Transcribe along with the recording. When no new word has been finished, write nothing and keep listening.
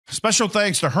Special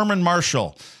thanks to Herman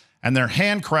Marshall and their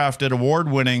handcrafted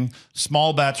award-winning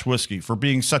small batch whiskey for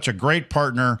being such a great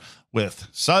partner with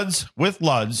Suds, with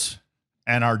Luds,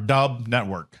 and our Dub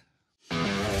Network.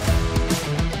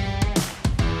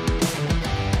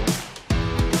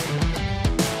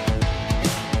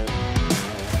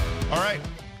 All right,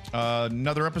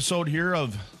 another episode here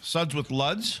of Suds with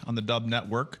Luds on the Dub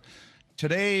Network.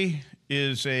 Today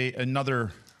is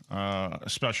another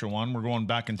special one. We're going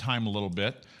back in time a little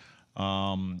bit.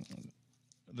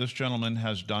 This gentleman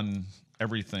has done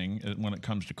everything when it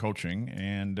comes to coaching,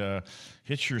 and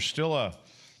Hitch, you're still a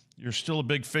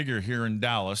big figure here in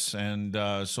Dallas. And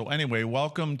so anyway,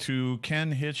 welcome to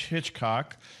Ken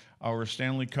Hitchcock, our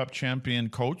Stanley Cup champion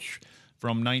coach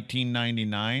from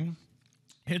 1999.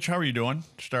 Hitch, how are you doing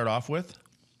to start off with?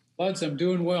 Luds, I'm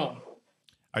doing well.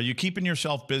 Are you keeping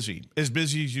yourself busy, as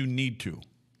busy as you need to?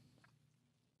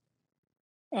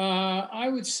 I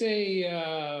would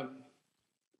say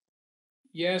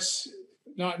yes,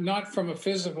 not from a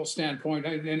physical standpoint.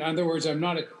 In other words, I'm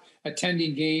not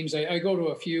attending games. I go to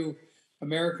a few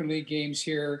American League games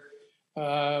here.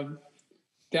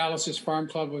 Dallas's Farm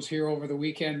Club was here over the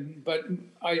weekend, but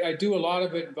I do a lot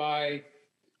of it by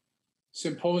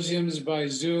symposiums, by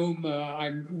Zoom.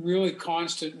 I'm really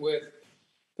constant with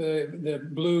the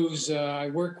Blues. I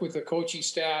work with the coaching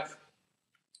staff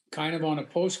kind of on a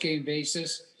post-game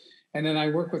basis, and then I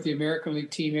work with the American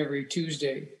League team every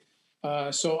Tuesday.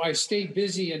 So I stay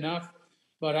busy enough,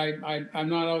 but I'm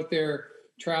not out there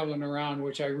traveling around,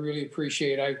 which I really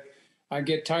appreciate. I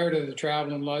get tired of the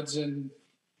traveling, Luds,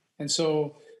 and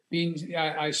so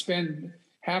I spend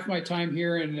half my time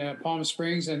here in Palm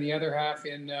Springs and the other half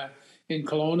in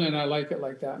Kelowna, and I like it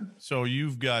like that. So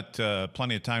you've got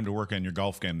plenty of time to work on your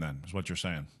golf game then, is what you're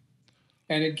saying.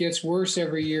 And it gets worse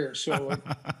every year. So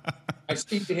I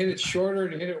seem to hit it shorter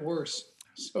and hit it worse.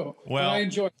 So I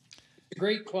enjoy it. It's a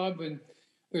great club, and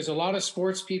there's a lot of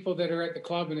sports people that are at the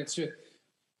club, and it's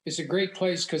a great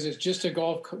place because it's just a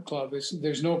golf club.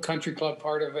 There's no country club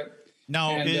part of it.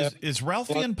 Now, is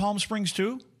Ralphie in Palm Springs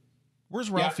too? Where's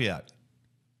Ralphie at?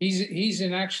 He's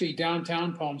in actually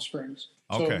downtown Palm Springs.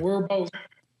 So okay. We're about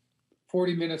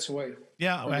 40 minutes away.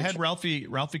 Yeah, I had Ralphie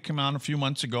come on a few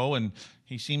months ago, and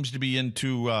he seems to be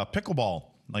into pickleball.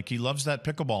 Like, he loves that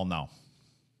pickleball now.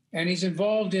 And he's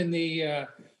involved in the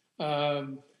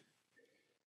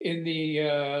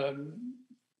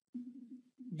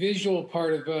visual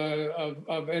part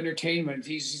of entertainment.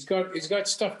 He's got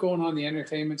stuff going on the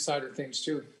entertainment side of things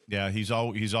too. Yeah, he's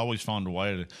always found a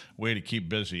way to keep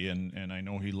busy, and I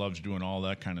know he loves doing all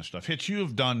that kind of stuff. Hitch, you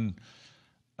have done.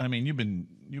 I mean, you've been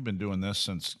doing this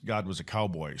since God was a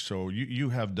cowboy, so you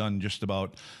have done just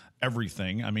about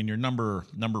everything. I mean, you're number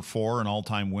 4 in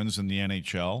all-time wins in the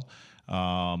NHL.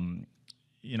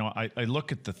 I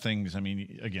look at the things. I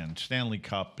mean, again, Stanley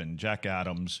Cup and Jack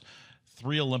Adams,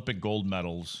 3 Olympic gold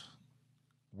medals,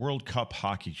 World Cup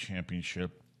hockey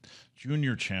championship,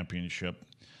 junior championship,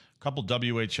 a couple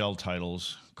WHL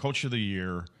titles, Coach of the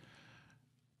Year.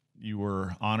 You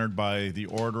were honored by the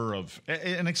Order of,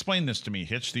 and explain this to me,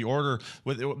 Hitch. The order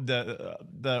with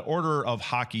the Order of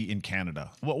Hockey in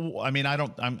Canada. Well, I mean,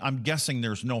 I'm guessing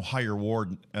there's no higher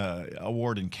award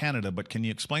in Canada, but can you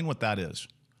explain what that is?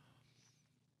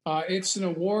 It's an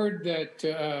award that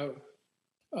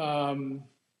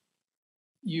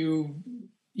you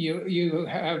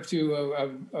have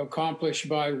to accomplish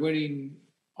by winning.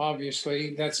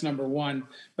 Obviously, that's number 1.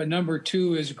 But number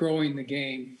 2 is growing the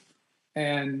game.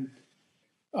 And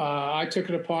I took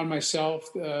it upon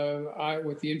myself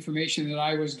with the information that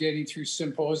I was getting through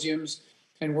symposiums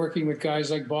and working with guys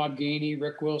like Bob Gainey,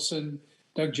 Rick Wilson,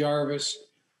 Doug Jarvis.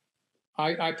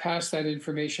 I passed that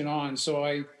information on. So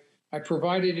I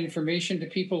provided information to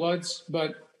people, Luds,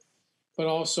 but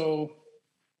also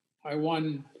I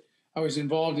was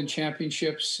involved in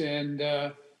championships,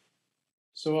 and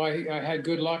so I had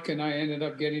good luck, and I ended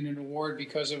up getting an award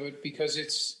because of it, because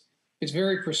it's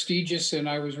very prestigious, and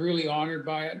I was really honored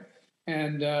by it.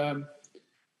 And,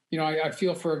 I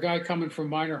feel for a guy coming from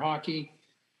minor hockey,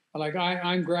 like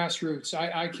I'm grassroots.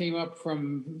 I came up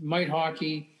from mite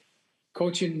hockey,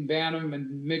 coaching Bantam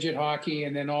and midget hockey,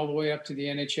 and then all the way up to the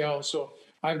NHL. So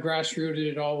I've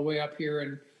grassrooted it all the way up here,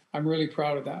 and I'm really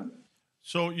proud of that.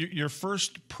 So your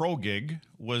first pro gig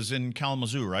was in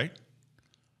Kalamazoo, right?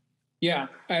 Yeah,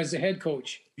 as a head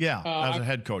coach. Yeah, as a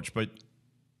head coach, but...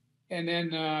 And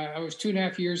then I was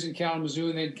 2.5 years in Kalamazoo,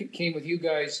 and then came with you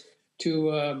guys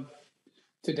to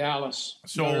Dallas.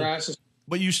 So,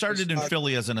 but you started in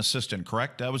Philly as an assistant,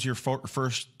 correct? That was your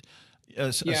first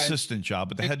assistant job,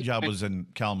 but the head job was in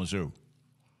Kalamazoo.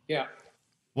 Yeah.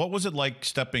 What was it like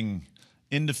stepping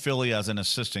into Philly as an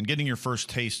assistant, getting your first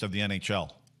taste of the NHL?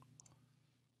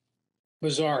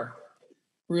 Bizarre,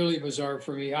 really bizarre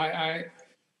for me. I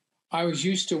was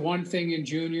used to one thing in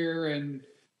junior, and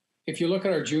if you look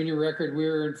at our junior record, we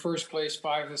were in first place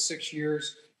 5 of the 6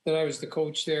 years that I was the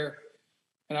coach there,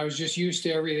 and I was just used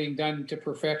to everything done to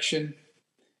perfection.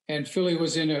 And Philly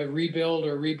was in a rebuild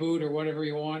or reboot or whatever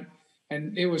you want,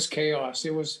 and it was chaos.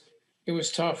 It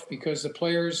was tough because the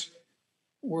players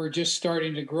were just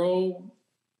starting to grow,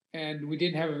 and we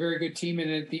didn't have a very good team.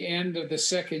 And at the end of the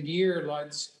second year,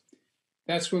 Luds,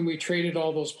 that's when we traded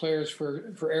all those players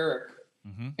for Eric.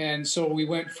 Mm-hmm. And so we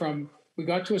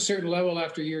got to a certain level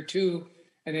after year 2,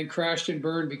 and then crashed and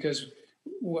burned because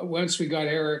once we got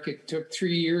Eric, it took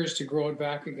 3 years to grow it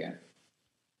back again.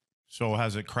 So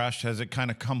has it crashed? Has it kind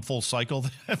of come full cycle,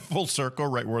 full circle,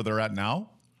 right where they're at now?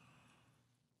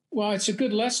 Well, it's a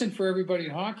good lesson for everybody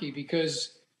in hockey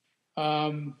because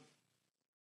I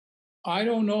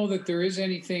don't know that there is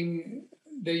anything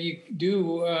that you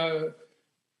do.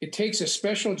 It takes a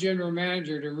special general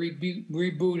manager to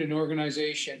reboot an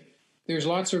organization. There's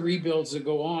lots of rebuilds that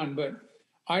go on, but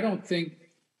I don't think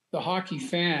the hockey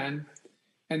fan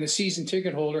and the season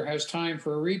ticket holder has time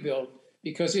for a rebuild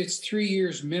because it's 3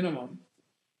 years minimum.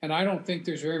 And I don't think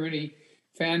there's very many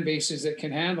fan bases that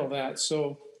can handle that.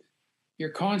 So you're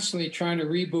constantly trying to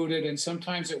reboot it, and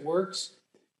sometimes it works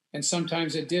and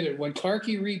sometimes it didn't. When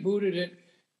Clarkey rebooted it,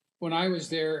 when I was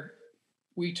there,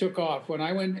 we took off. When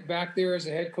I went back there as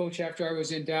a head coach after I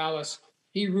was in Dallas,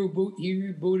 he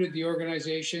rebooted the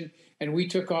organization, and we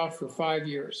took off for 5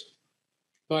 years.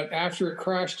 But after it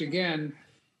crashed again,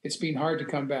 it's been hard to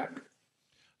come back.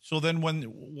 So then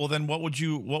what would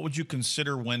you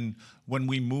consider when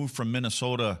we moved from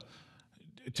Minnesota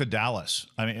to Dallas?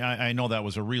 I mean, I know that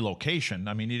was a relocation.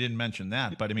 I mean, you didn't mention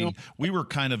that, but I mean, we were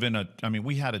kind of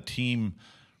we had a team,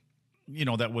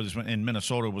 that was in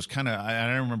Minnesota was kind of,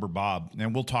 I remember Bob,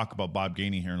 and we'll talk about Bob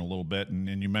Gainey here in a little bit.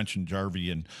 And you mentioned Jarvie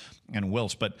and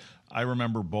Wills, but I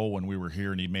remember Bo when we were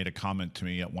here, and he made a comment to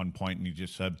me at one point, and he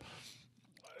just said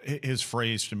his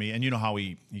phrase to me, and you know how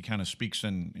he kind of speaks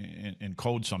in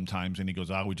code sometimes, and he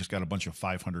goes, we just got a bunch of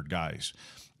 500 guys.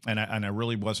 And I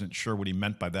really wasn't sure what he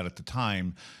meant by that at the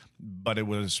time, but it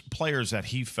was players that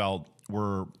he felt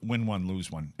were win one, lose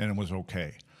one, and it was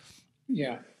okay.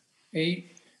 Yeah.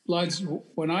 Hey, Luds,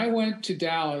 when I went to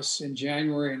Dallas in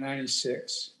January of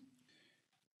 96,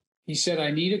 he said,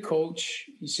 I need a coach.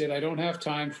 He said, I don't have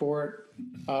time for it.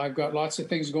 I've got lots of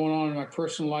things going on in my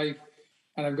personal life,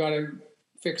 and I've got to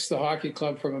fix the hockey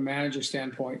club from a manager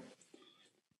standpoint.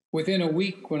 Within a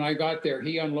week, when I got there,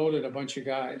 he unloaded a bunch of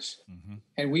guys. Mm-hmm.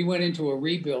 And we went into a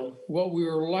rebuild. What we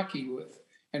were lucky with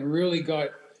and really got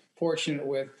fortunate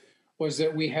with was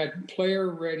that we had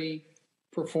player-ready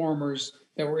performers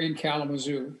that were in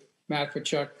Kalamazoo, Matt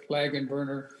Tkachuk,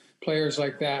 Lagenburner, players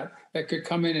like that could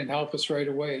come in and help us right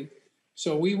away.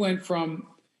 So we went from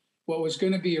what was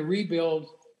going to be a rebuild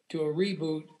to a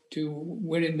reboot to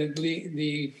winning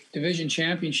the division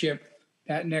championship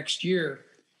that next year.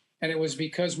 And it was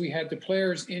because we had the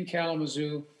players in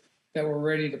Kalamazoo that were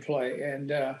ready to play. And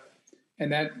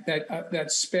that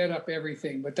sped up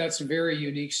everything. But that's a very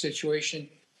unique situation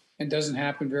and doesn't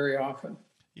happen very often.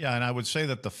 Yeah, and I would say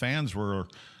that the fans were,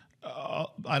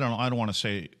 I don't want to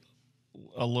say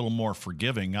a little more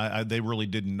forgiving. They really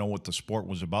didn't know what the sport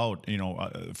was about,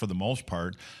 for the most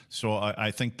part. So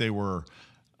I think they were.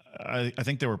 I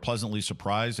think they were pleasantly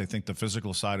surprised. I think the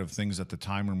physical side of things at the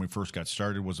time when we first got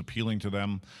started was appealing to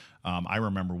them. I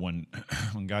remember when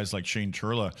guys like Shane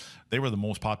Churla, they were the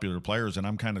most popular players, and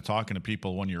I'm kind of talking to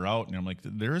people when you're out, and I'm like,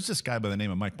 there is this guy by the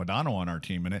name of Mike Modano on our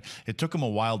team, and it took them a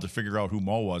while to figure out who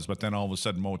Mo was, but then all of a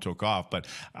sudden Mo took off. But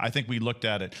I think we looked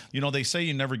at it. They say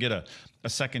you never get a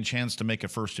second chance to make a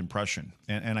first impression,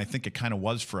 and I think it kind of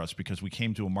was for us because we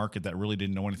came to a market that really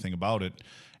didn't know anything about it.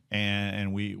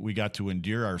 And we got to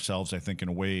endear ourselves, I think, in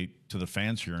a way to the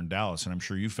fans here in Dallas. And I'm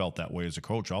sure you felt that way as a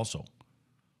coach also.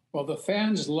 Well, the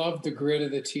fans loved the grit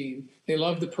of the team. They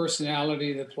loved the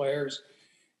personality of the players.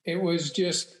 It was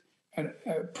just a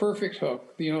perfect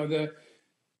hook. The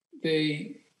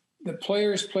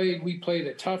players we played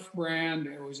a tough brand.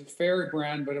 It was a fair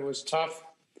brand, but it was tough.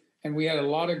 And we had a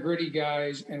lot of gritty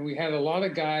guys, and we had a lot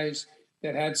of guys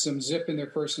that had some zip in their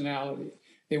personality.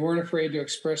 They weren't afraid to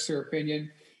express their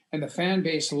opinion. And the fan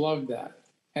base loved that.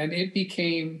 And it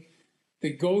became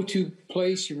the go-to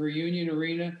place, Reunion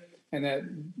Arena, and that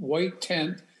white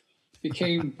tent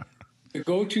became the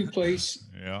go-to place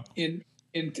in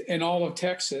all of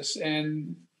Texas.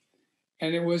 And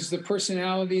it was the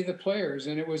personality of the players,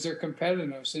 and it was their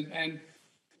competitiveness. And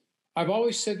I've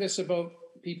always said this about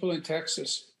people in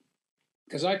Texas.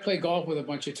 because I play golf with a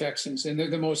bunch of Texans, and they're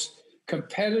the most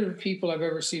competitive people I've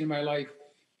ever seen in my life,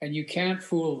 and you can't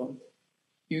fool them.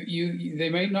 They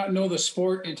might not know the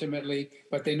sport intimately,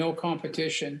 but they know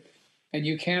competition, and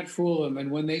you can't fool them. And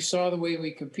when they saw the way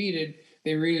we competed,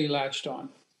 they really latched on.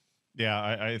 Yeah,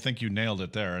 I think you nailed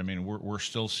it there. I mean, we're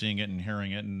still seeing it and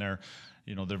hearing it, and they're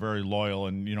very loyal,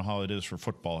 and you know how it is for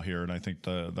football here. And I think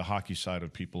the hockey side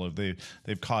of people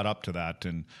they've caught up to that.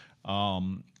 And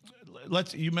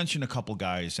you mentioned a couple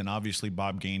guys, and obviously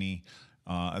Bob Gainey.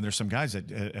 And there's some guys that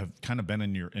have kind of been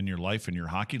in your life, in your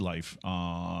hockey life,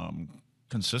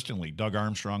 consistently. Doug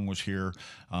Armstrong was here.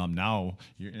 Now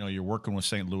you're working with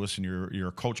St. Louis, and you're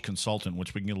a coach consultant,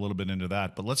 which we can get a little bit into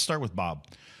that. But let's start with Bob.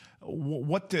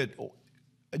 What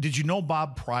did you know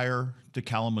Bob prior to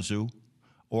Kalamazoo,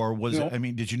 or was No. it? I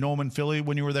mean, did you know him in Philly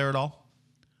when you were there at all?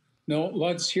 No,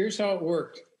 Luds, here's how it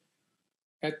worked.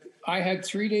 I had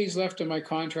 3 days left of my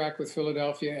contract with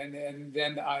Philadelphia, and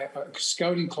then a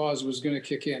scouting clause was going to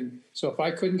kick in. So if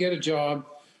I couldn't get a job,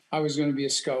 I was going to be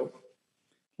a scout.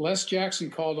 Les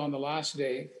Jackson called on the last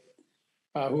day,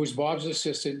 who was Bob's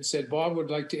assistant, and said, Bob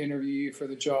would like to interview you for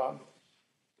the job.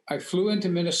 I flew into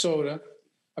Minnesota.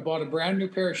 I bought a brand new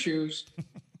pair of shoes,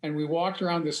 and we walked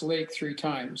around this lake 3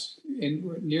 times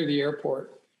near the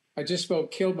airport. I just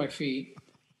about killed my feet.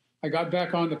 I got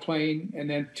back on the plane, and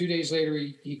then 2 days later,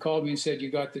 he called me and said, you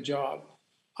got the job.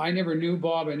 I never knew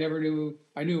Bob. I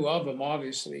knew of him,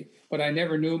 obviously, but I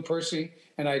never knew him personally,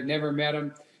 and I'd never met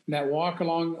him. And that walk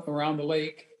around the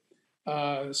lake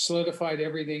solidified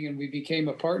everything, and we became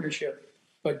a partnership.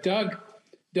 But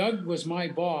Doug was my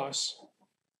boss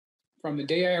from the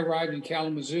day I arrived in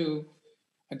Kalamazoo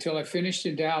until I finished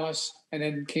in Dallas, and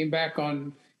then came back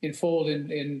in fold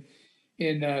in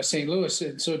St. Louis.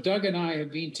 And so Doug and I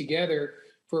have been together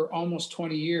for almost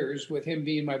 20 years, with him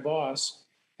being my boss.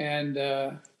 And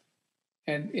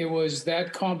it was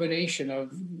that combination of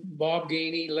Bob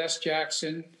Gainey, Les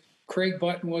Jackson, Craig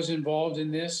Button was involved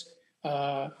in this,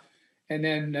 and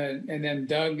then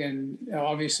Doug, and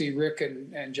obviously Rick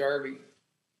and Jarvie.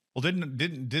 Well,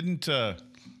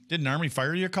 didn't Army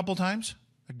fire you a couple times?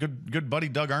 A good buddy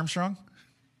Doug Armstrong.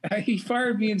 He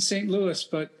fired me in St. Louis,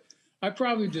 but I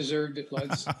probably deserved it,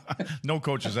 Luds. No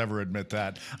coaches ever admit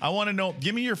that. I want to know,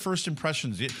 give me your first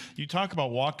impressions. You talk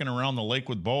about walking around the lake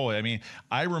with Bo. I mean,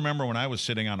 I remember when I was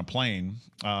sitting on a plane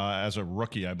as a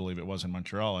rookie, I believe it was, in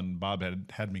Montreal, and Bob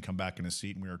had me come back in his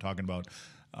seat, and we were talking about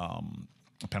a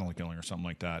penalty killing or something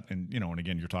like that. And, and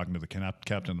again, you're talking to the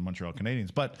captain of the Montreal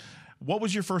Canadiens. But what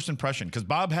was your first impression? Because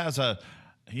Bob has a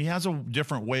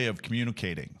different way of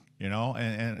communicating,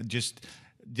 and just...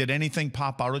 Did anything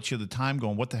pop out at you at the time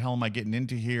going, what the hell am I getting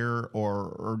into here?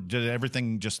 Or did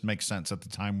everything just make sense at the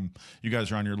time you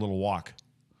guys are on your little walk?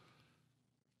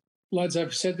 Luds,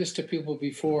 I've said this to people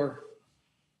before.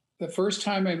 The first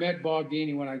time I met Bob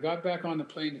Gainey, when I got back on the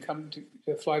plane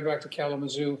to fly back to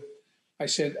Kalamazoo, I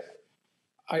said,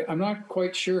 I'm not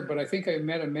quite sure, but I think I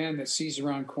met a man that sees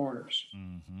around corners.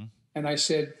 Mm-hmm. And I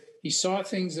said, he saw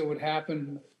things that would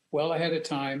happen well ahead of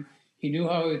time. He knew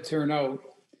how it would turn out.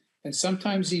 And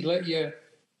sometimes he'd let you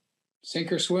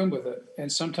sink or swim with it.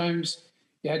 And sometimes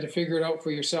you had to figure it out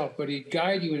for yourself. But he'd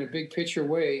guide you in a big picture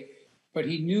way. But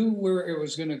he knew where it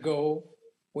was going to go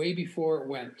way before it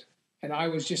went. And I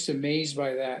was just amazed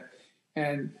by that.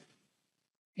 And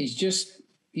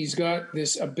he's got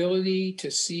this ability to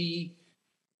see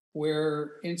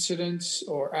where incidents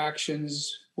or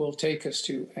actions will take us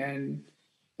to. And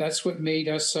that's what made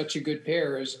us such a good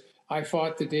pair, is I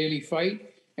fought the daily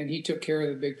fight, and he took care of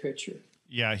the big picture.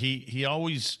 Yeah, he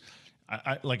always,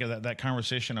 I like that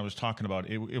conversation I was talking about.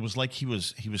 It was like he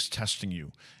was testing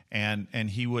you, and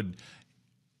he would.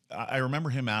 I remember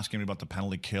him asking me about the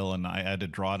penalty kill, and I had to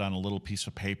draw it on a little piece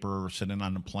of paper sitting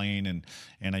on the plane,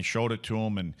 and I showed it to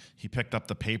him, and he picked up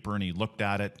the paper and he looked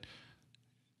at it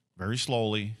very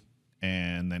slowly,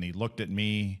 and then he looked at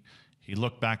me. He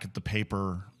looked back at the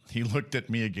paper. He looked at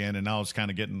me again, and now it's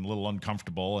kind of getting a little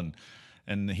uncomfortable,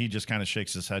 and he just kind of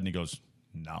shakes his head and he goes,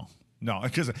 no,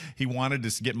 because he wanted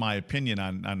to get my opinion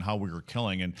on how we were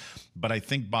killing. But I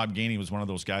think Bob Gainey was one of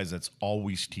those guys that's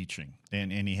always teaching,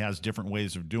 and he has different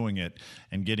ways of doing it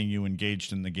and getting you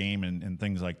engaged in the game and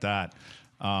things like that.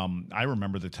 I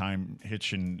remember the time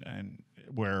Hitch and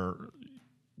where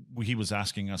he was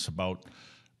asking us about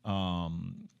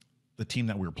the team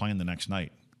that we were playing the next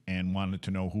night, and wanted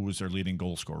to know who was their leading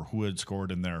goal scorer, who had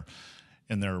scored in their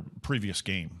previous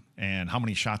game, and how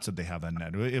many shots did they have in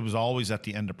net. It was always at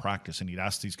the end of practice, and he'd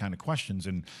ask these kind of questions,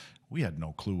 and we had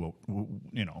no clue.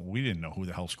 We didn't know who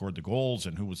the hell scored the goals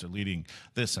and who was the leading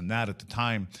this and that at the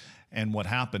time. And what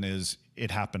happened is it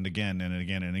happened again and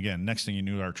again and again. Next thing you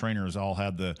knew, our trainers all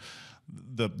had the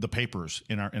the papers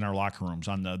in our locker rooms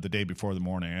on the day before the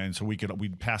morning, and so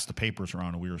we'd pass the papers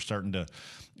around, and we were starting to,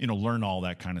 learn all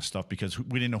that kind of stuff because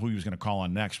we didn't know who he was going to call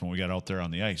on next when we got out there on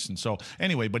the ice. And so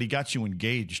anyway, but he got you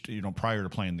engaged, prior to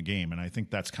playing the game, and I think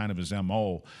that's kind of his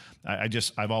MO.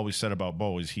 I've always said about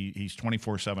Bo is he's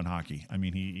 24/7 hockey. I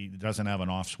mean, he doesn't have an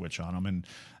off switch on him,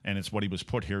 and it's what he was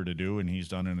put here to do, and he's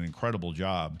done an incredible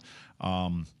job.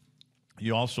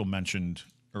 You also mentioned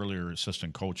earlier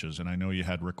assistant coaches, and I know you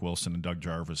had Rick Wilson and Doug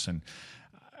Jarvis, and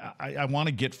I want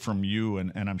to get from you,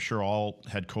 and I'm sure all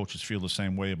head coaches feel the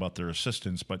same way about their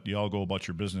assistants, but you all go about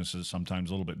your businesses sometimes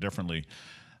a little bit differently.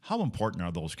 How important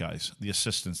are those guys, the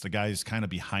assistants, the guys kind of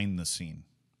behind the scene?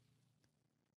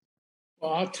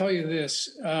 Well, I'll tell you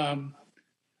this.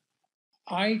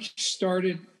 I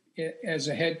started as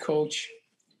a head coach.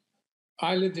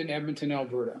 I lived in Edmonton,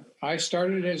 Alberta. I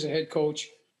started as a head coach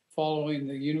following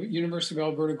the University of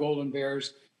Alberta Golden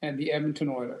Bears and the Edmonton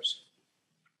Oilers.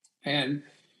 And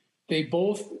the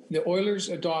Oilers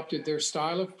adopted their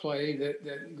style of play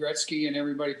that Gretzky and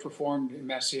everybody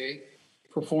Messier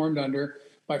performed under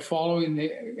by following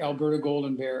the Alberta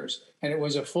Golden Bears. And it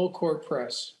was a full court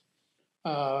press.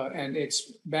 And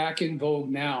it's back in vogue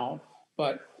now.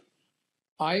 But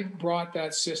I brought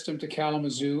that system to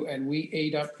Kalamazoo, and we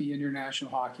ate up the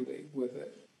International Hockey League with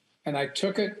it. And I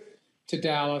took it to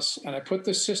Dallas, and I put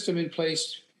the system in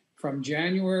place from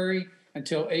January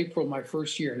until April, my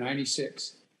first year,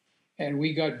 96. And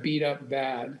we got beat up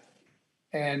bad.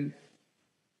 And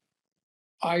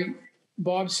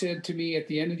Bob said to me at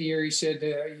the end of the year, he said,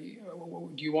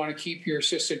 do you want to keep your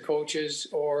assistant coaches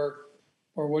or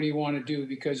what do you want to do?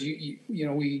 Because we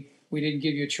didn't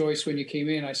give you a choice when you came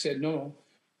in. I said, no.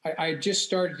 I just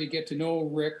started to get to know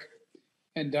Rick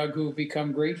and Doug, who've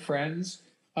become great friends.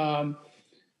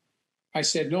 I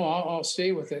said, no, I'll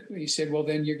stay with it. He said, well,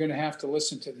 then you're going to have to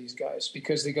listen to these guys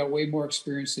because they got way more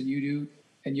experience than you do.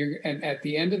 And at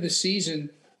the end of the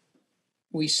season,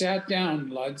 we sat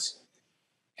down, Luds,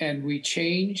 and we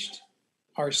changed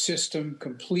our system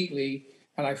completely.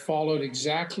 And I followed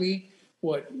exactly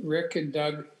what Rick and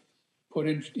Doug put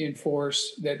in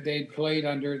force that they'd played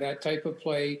under, that type of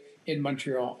play in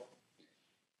Montreal.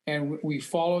 And we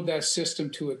followed that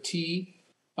system to a T.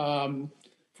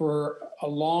 For a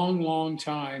long, long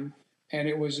time. And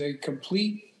it was a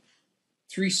complete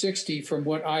 360 from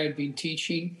what I had been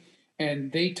teaching.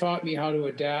 And they taught me how to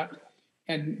adapt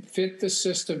and fit the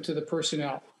system to the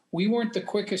personnel. We weren't the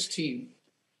quickest team.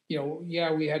 We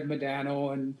had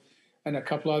Medano and a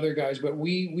couple other guys, but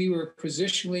we were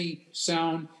positionally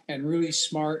sound and really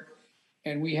smart.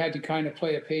 And we had to kind of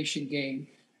play a patient game.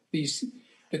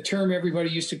 The term everybody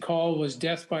used to call was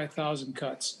death by 1,000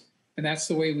 cuts. And that's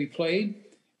the way we played.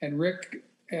 And Rick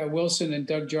Wilson and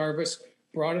Doug Jarvis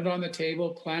brought it on the table,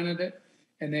 planted it,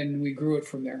 and then we grew it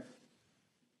from there.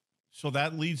 So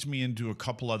that leads me into a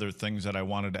couple other things that I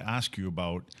wanted to ask you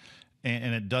about,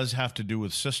 and it does have to do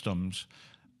with systems.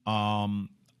 I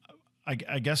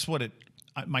guess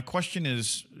my question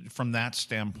is from that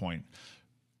standpoint,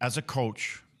 as a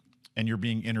coach, and you're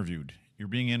being interviewed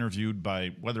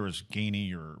by whether it's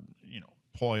Gainey or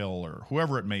Poyle or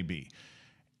whoever it may be.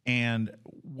 And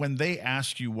when they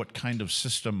ask you what kind of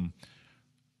system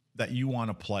that you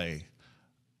want to play,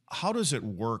 how does it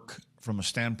work from a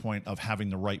standpoint of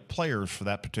having the right players for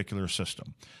that particular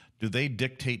system? Do they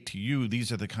dictate to you,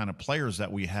 these are the kind of players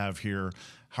that we have here?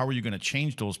 How are you going to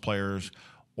change those players?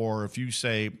 Or if you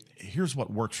say, here's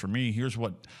what works for me, here's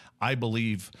what I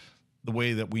believe the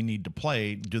way that we need to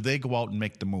play, do they go out and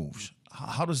make the moves?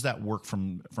 How does that work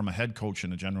from a head coach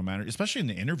and a general manager, especially in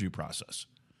the interview process?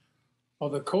 Well,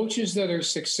 the coaches that are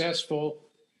successful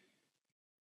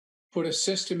put a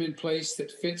system in place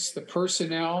that fits the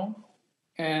personnel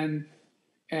and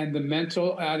the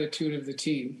mental attitude of the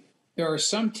team. There are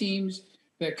some teams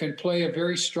that can play a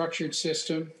very structured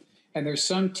system, and there's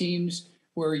some teams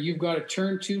where you've got to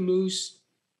turn two loose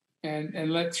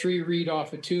and let three read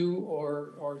off of two,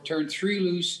 or turn three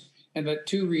loose and let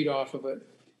two read off of it.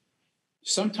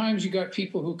 Sometimes you got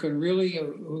people who can really,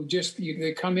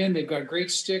 they come in, they've got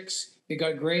great sticks, they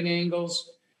got great angles.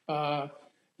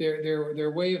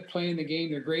 Their way of playing the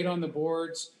game, they're great on the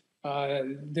boards.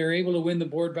 They're able to win the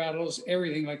board battles,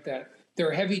 everything like that. They're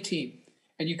a heavy team,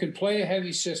 and you can play a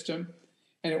heavy system,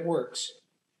 and it works.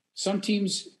 Some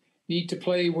teams need to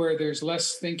play where there's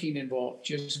less thinking involved.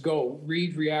 Just go,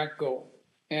 read, react, go.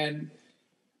 And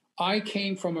I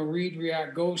came from a read,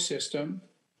 react, go system,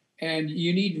 and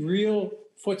you need real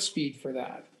foot speed for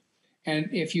that. And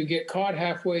if you get caught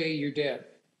halfway, you're dead.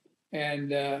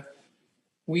 And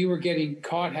we were getting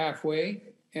caught halfway,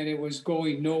 and it was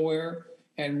going nowhere.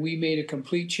 And we made a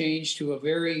complete change to a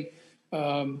very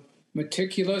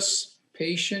meticulous,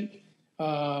 patient,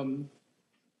 a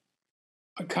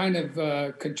kind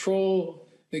of control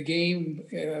the game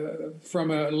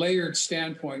from a layered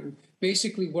standpoint.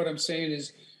 Basically, what I'm saying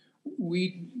is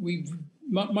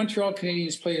Montreal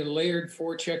Canadiens played a layered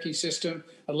forechecking system,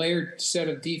 a layered set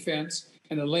of defense,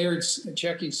 and a layered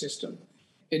checking system.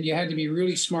 And you had to be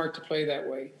really smart to play that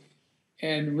way.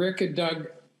 And Rick and Doug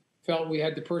felt we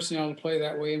had the personnel to play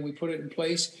that way, and we put it in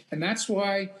place. And that's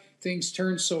why things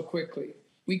turn so quickly.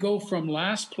 We go from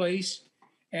last place,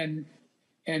 and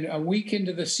a week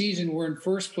into the season, we're in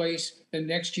first place the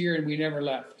next year, and we never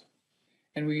left.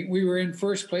 And we were in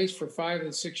first place for 5 of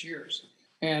the 6 years.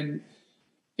 And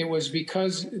it was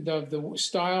because the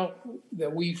style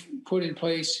that we've put in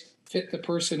place fit the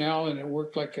personnel, and it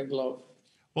worked like a glove.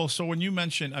 Well, so when you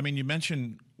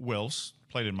mentioned Wills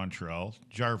played in Montreal,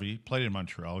 Jarvie played in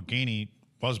Montreal, Gainey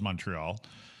was Montreal.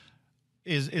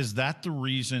 Is that the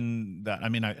reason that,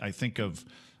 I think of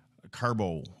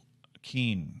Carbo,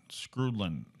 Keane,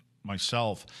 Scrudlin,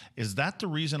 myself. Is that the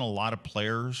reason a lot of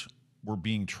players were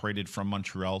being traded from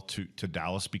Montreal to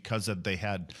Dallas, because they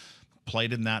had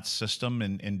played in that system?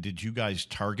 And did you guys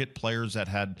target players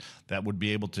that would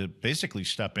be able to basically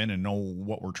step in and know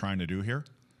what we're trying to do here?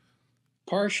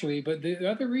 Partially, but the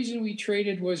other reason we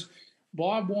traded was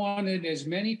Bob wanted as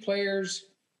many players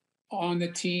on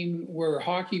the team where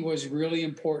hockey was really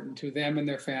important to them and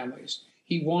their families.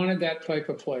 He wanted that type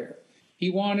of player. He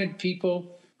wanted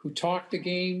people who talked the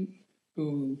game,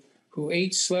 who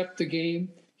ate, slept the game.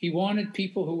 He wanted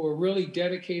people who were really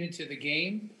dedicated to the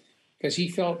game, because he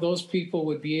felt those people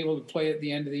would be able to play at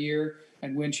the end of the year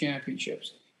and win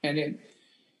championships and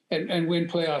win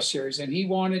playoff series. And he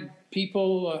wanted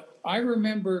people. I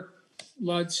remember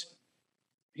Luds.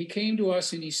 He came to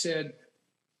us and he said,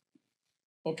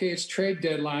 "Okay, it's trade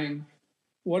deadline.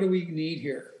 What do we need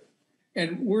here?"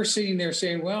 And we're sitting there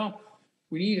saying, "Well,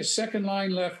 we need a second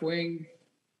line left wing,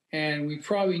 and we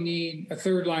probably need a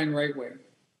third line right wing.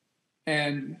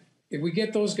 And if we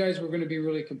get those guys, we're going to be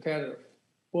really competitive."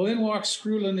 Well, in walks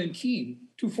Screwland and Keane,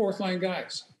 2 fourth-line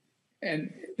guys.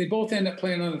 And they both end up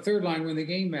playing on the third line when the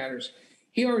game matters.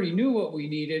 He already knew what we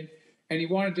needed, and he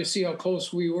wanted to see how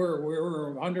close we were. We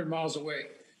were 100 miles away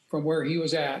from where he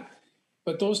was at.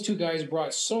 But those 2 guys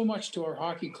brought so much to our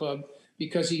hockey club,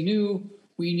 because he knew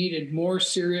we needed more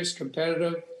serious,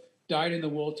 competitive,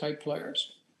 dyed-in-the-wool type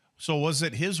players. So was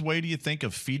it his way, do you think,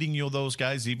 of feeding you those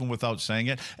guys even without saying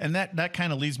it? And that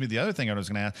kind of leads me to the other thing I was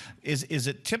going to ask. Is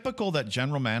it typical that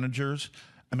general managers,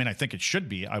 I think it should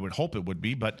be, I would hope it would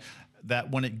be, but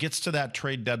that when it gets to that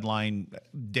trade deadline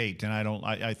date, and I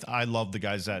love the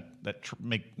guys that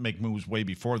make moves way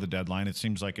before the deadline. It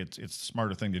seems like it's a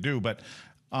smarter thing to do. But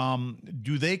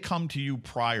do they come to you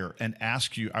prior and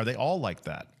ask you, are they all like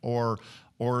that? Or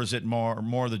is it more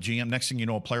the GM? Next thing you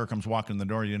know, a player comes walking in the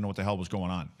door, you didn't know what the hell was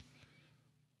going on.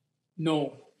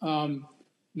 No. And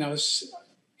that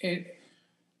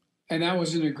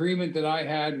was an agreement that I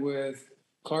had with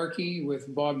Clarkey,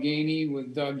 with Bob Gainey,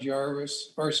 with Doug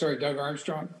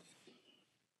Armstrong.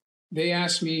 They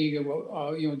asked me,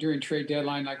 during trade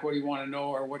deadline, like, what do you want to know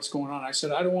or what's going on? I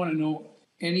said, I don't want to know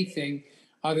anything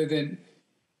other than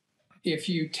if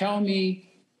you tell me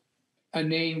a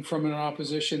name from an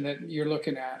opposition that you're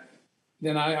looking at,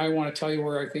 then I want to tell you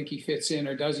where I think he fits in,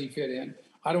 or does he fit in.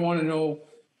 I don't want to know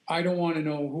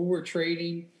who we're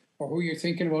trading or who you're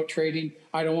thinking about trading.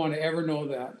 I don't want to ever know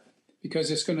that,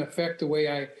 because it's going to affect the way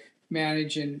I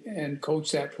manage and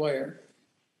coach that player.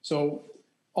 So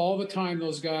all the time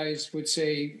those guys would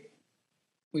say,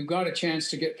 we've got a chance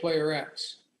to get player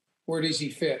X. Where does he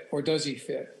fit, or does he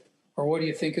fit? Or what do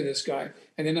you think of this guy?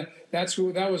 And then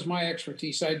that was my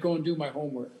expertise. I'd go and do my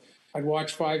homework. I'd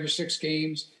watch 5 or 6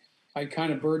 games. I'd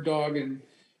kind of bird dog and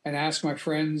ask my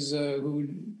friends who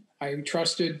I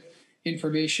trusted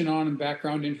information on, and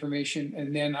background information.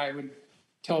 And then I would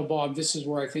tell Bob, this is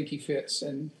where I think he fits,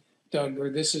 and Doug,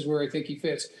 or this is where I think he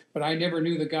fits. But I never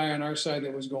knew the guy on our side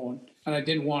that was going, and I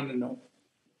didn't want to know.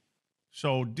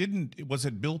 So was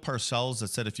it Bill Parcells that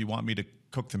said, if you want me to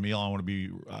cook the meal, I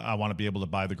want to be able to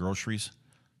buy the groceries?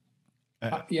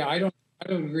 Yeah, I don't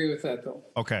agree with that, though.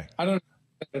 Okay. I don't agree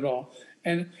with that at all.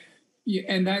 And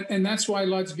that's why,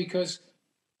 Luds, because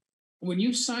when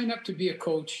you sign up to be a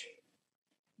coach,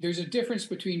 there's a difference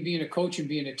between being a coach and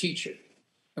being a teacher.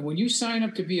 And when you sign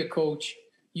up to be a coach,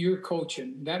 you're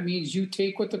coaching. That means you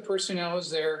take what the personnel is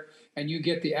there and you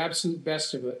get the absolute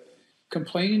best of it.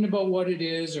 Complaining about what it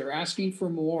is or asking for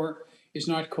more is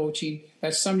not coaching.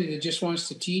 That's somebody that just wants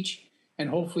to teach, and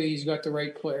hopefully he's got the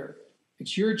right player.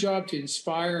 It's your job to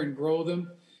inspire and grow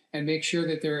them and make sure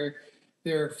that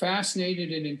they're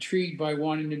fascinated and intrigued by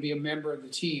wanting to be a member of the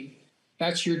team.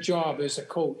 That's your job as a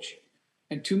coach.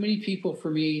 And too many people,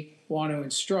 for me, want to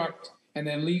instruct and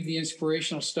then leave the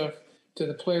inspirational stuff to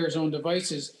the players' own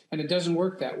devices, and it doesn't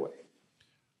work that way.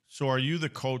 So are you the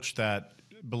coach that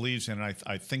believes in, and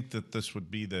I think that this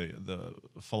would be the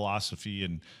philosophy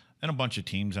and a bunch of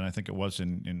teams, and I think it was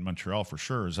in Montreal for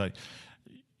sure, is like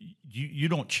you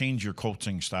don't change your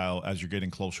coaching style as you're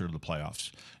getting closer to the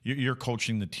playoffs. You're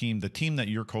coaching the team that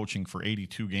you're coaching for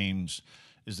 82 games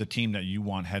is the team that you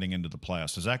want heading into the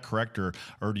playoffs. Is that correct? Or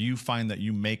do you find that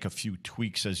you make a few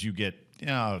tweaks as you get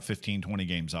 15, 20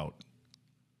 games out?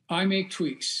 I make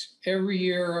tweaks. Every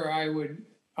year I would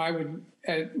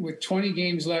with 20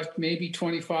 games left, maybe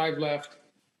 25 left,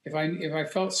 if I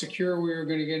felt secure we were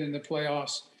going to get in the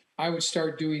playoffs, I would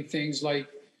start doing things like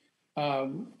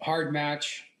hard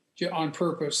match on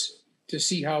purpose to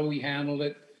see how we handled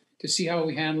it,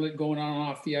 going on and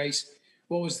off the ice.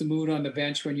 What was the mood on the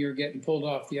bench when you were getting pulled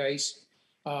off the ice?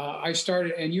 I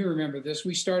started, and you remember this,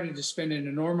 we started to spend an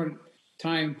enormous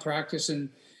time practicing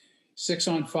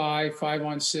 6-on-5,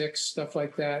 5-on-6, stuff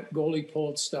like that, goalie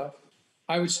pulled stuff.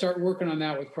 I would start working on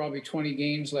that with probably 20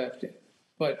 games left.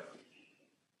 But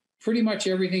pretty much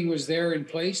everything was there in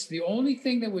place. The only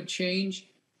thing that would change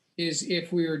is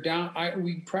if we were down.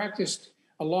 We practiced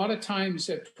a lot of times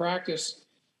at practice,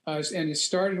 and it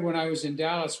started when I was in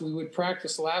Dallas. We would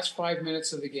practice the last 5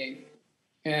 minutes of the game,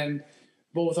 and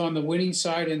both on the winning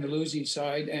side and the losing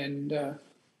side. And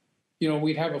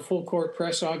we'd have a full court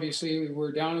press. Obviously, we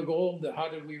were down a goal. How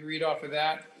did we read off of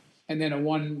that? And then a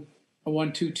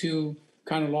 1-2-2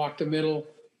 kind of locked the middle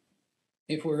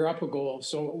if we were up a goal.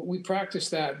 So we practiced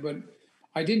that, but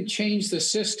I didn't change the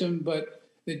system, but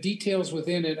the details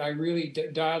within it, I really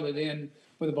dialed it in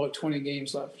with about 20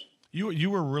 games left. You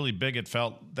were really big, it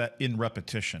felt, that in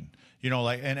repetition,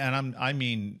 I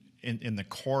mean in the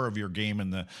core of your game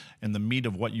and the meat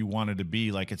of what you wanted to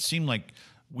be. Like, it seemed like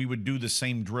we would do the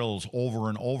same drills over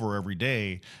and over every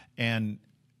day. And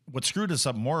what screwed us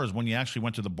up more is when you actually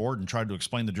went to the board and tried to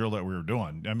explain the drill that we were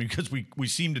doing. I mean, because we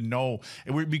seemed to know,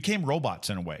 we became robots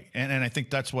in a way. And I think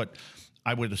that's what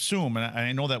I would assume. And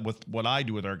I know that with what I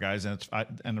do with our guys,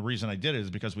 and the reason I did it is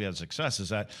because we had success, is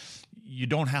that you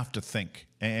don't have to think,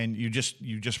 and you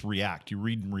just react. You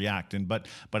read and react. But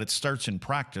it starts in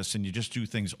practice, and you just do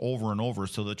things over and over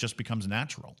so that it just becomes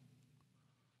natural.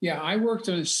 Yeah, I worked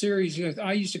on a series.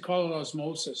 I used to call it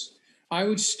osmosis. I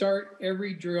would start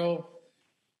every drill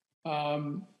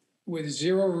with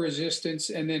zero resistance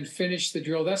and then finish the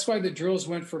drill. That's why the drills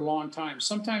went for a long time.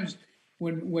 Sometimes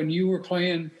when you were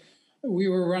playing, we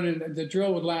were running, the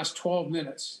drill would last 12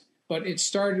 minutes, but it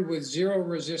started with zero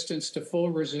resistance to full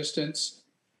resistance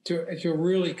to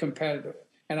really competitive.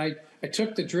 And I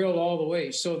took the drill all the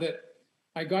way so that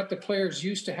I got the players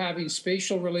used to having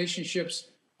spatial relationships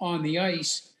on the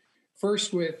ice,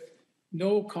 first with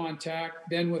no contact,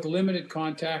 then with limited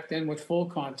contact, then with full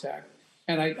contact.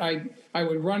 And I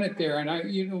would run it there. And I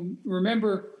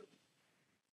remember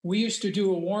we used to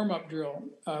do a warm-up drill,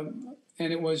 and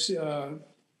it was 2-on-1,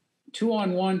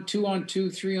 2-on-2,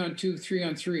 3-on-2,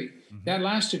 3-on-3. Mm-hmm. That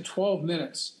lasted 12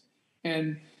 minutes.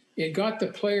 And it got the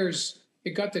players,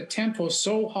 it got the tempo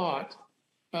so hot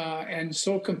and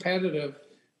so competitive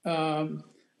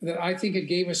that I think it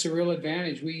gave us a real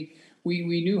advantage. We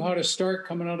knew how to start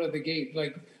coming out of the gate.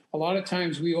 Like, a lot of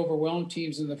times we overwhelmed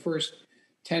teams in the first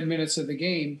 10 minutes of the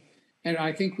game. And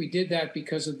I think we did that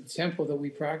because of the tempo that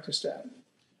we practiced at.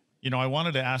 I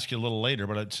wanted to ask you a little later,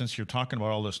 but since you're talking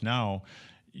about all this now,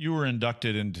 you were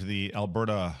inducted into the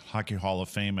Alberta Hockey Hall of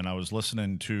Fame, and I was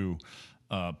listening to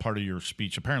part of your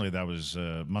speech. Apparently that was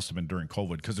must have been during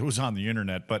COVID because it was on the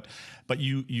internet, but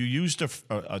you used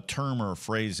a term or a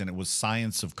phrase, and it was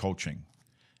science of coaching.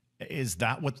 Is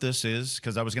that what this is?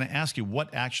 Because I was going to ask you,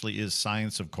 what actually is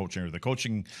science of coaching, or the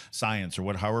coaching science,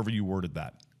 or however you worded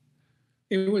that?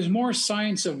 It was more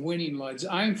science of winning, Luds.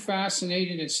 I'm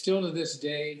fascinated, and still to this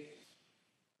day,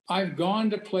 I've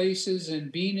gone to places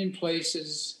and been in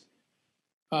places.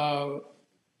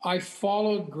 I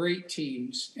followed great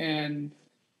teams, and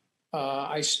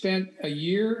I spent a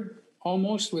year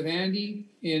almost with Andy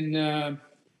in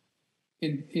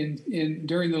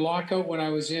during the lockout when I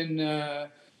was in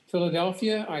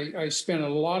Philadelphia. I spent a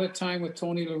lot of time with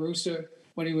Tony La Russa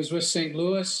when he was with St.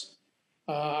 Louis.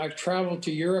 I've traveled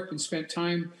to Europe and spent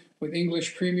time with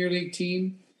English Premier League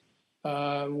team.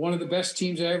 One of the best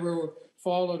teams I ever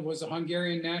followed was the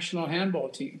Hungarian national handball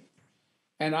team.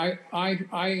 And I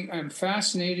am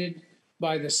fascinated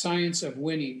by the science of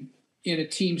winning in a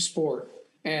team sport.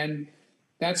 And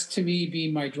that's, to me,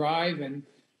 been my drive. And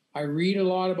I read a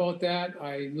lot about that.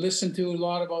 I listen to a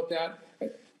lot about that.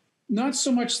 Not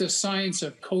so much the science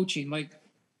of coaching. Like,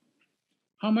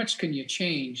 how much can you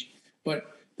change?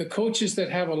 But the coaches that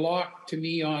have a lock to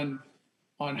me on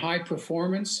high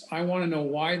performance, I want to know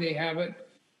why they have it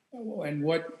and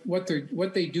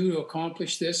what they do to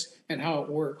accomplish this and how it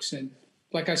works. And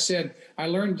like I said, I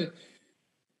learned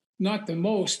not the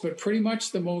most, but pretty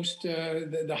much the most,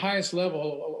 the highest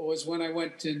level was when I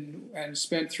went and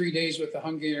spent 3 days with the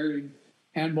Hungarian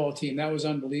handball team. That was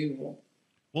unbelievable.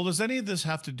 Well, does any of this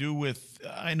have to do with,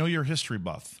 I know you're a history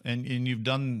buff and you've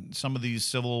done some of these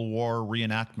Civil War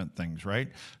reenactment things, right?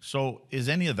 So is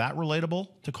any of that relatable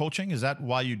to coaching? Is that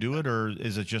why you do it, or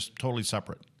is it just totally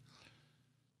separate?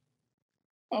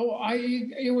 Oh,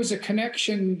 it was a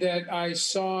connection that I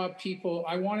saw people.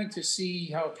 I wanted to see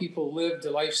how people lived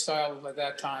the lifestyle at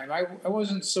that time. I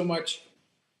wasn't so much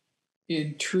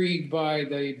intrigued by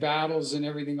the battles and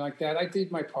everything like that. I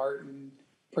did my part and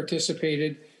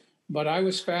participated, but I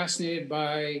was fascinated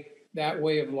by that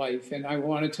way of life, and I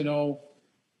wanted to know,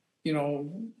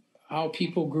 how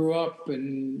people grew up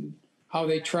and how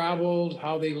they traveled,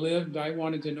 how they lived. I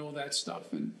wanted to know that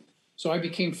stuff, and so I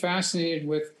became fascinated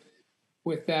with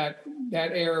that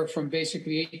era from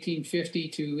basically 1850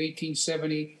 to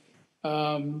 1870,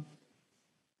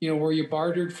 where you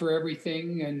bartered for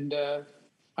everything, and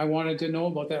I wanted to know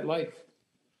about that life.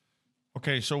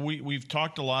 Okay, so we've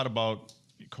talked a lot about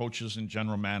coaches and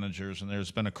general managers, and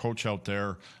there's been a coach out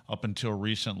there up until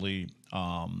recently,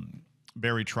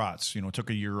 Barry Trotz, took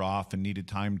a year off and needed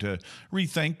time to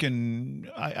rethink and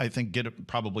I think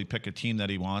probably pick a team that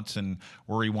he wants and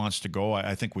where he wants to go.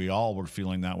 I think we all were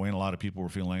feeling that way, and a lot of people were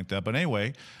feeling like that. But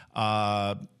anyway,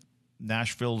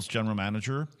 Nashville's general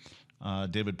manager,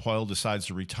 David Poile, decides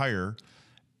to retire,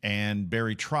 and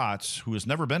Barry Trotz, who has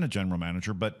never been a general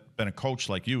manager but been a coach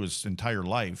like you his entire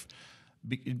life,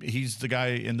 he's the guy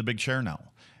in the big chair now.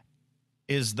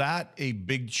 Is that a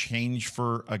big change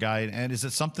for a guy? And is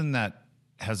it something that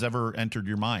has ever entered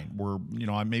your mind where,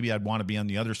 maybe I'd want to be on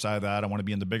the other side of that? I want to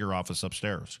be in the bigger office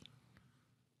upstairs.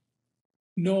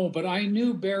 No, but I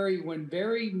knew Barry, when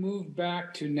Barry moved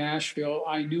back to Nashville,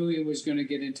 I knew he was going to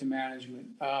get into management.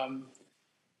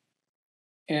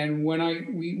 And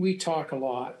when we talk a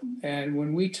lot, and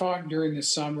when we talked during the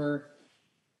summer,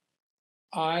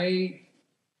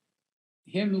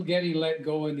 him getting let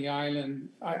go in the island,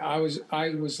 I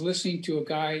was listening to a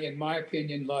guy, in my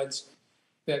opinion, Luds,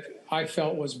 that I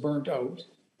felt was burnt out.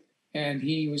 And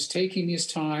he was taking his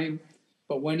time,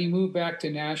 but when he moved back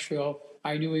to Nashville,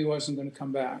 I knew he wasn't going to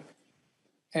come back.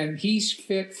 And he's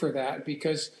fit for that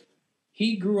because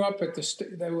he grew up with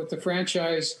the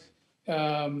franchise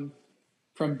from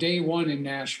day one in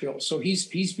Nashville. So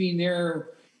he's been there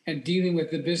and dealing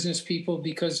with the business people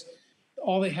because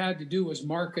all they had to do was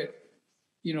market.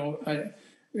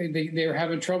 They were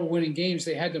having trouble winning games.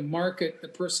 They had to market the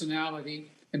personality,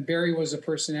 and Barry was a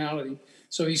personality.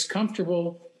 So he's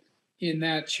comfortable in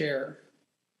that chair.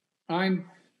 I'm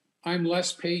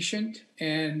less patient,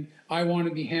 and I want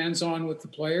to be hands-on with the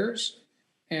players.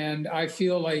 And I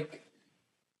feel like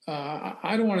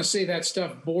I don't want to say that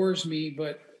stuff bores me,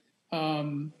 but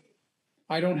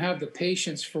I don't have the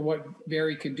patience for what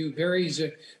Barry can do.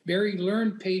 Barry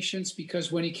learned patience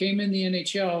because when he came in the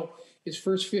NHL, his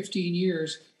first 15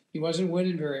 years, he wasn't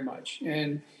winning very much.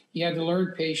 And he had to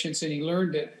learn patience, and he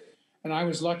learned it. And I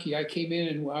was lucky. I came in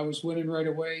and I was winning right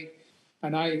away.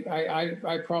 And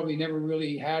I probably never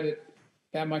really had it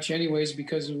that much anyways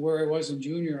because of where I was in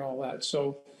junior and all that.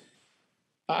 So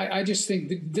I just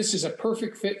think this is a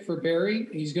perfect fit for Barry.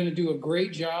 He's going to do a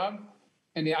great job.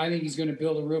 And I think he's going to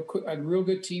build a real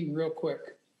good team real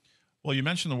quick. Well, you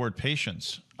mentioned the word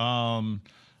patience.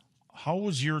 How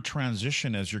was your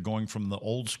transition as you're going from the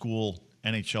old school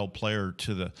NHL player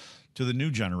to the new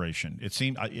generation? It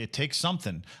seemed it takes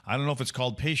something. I don't know if it's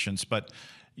called patience, but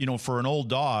for an old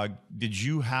dog, did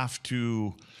you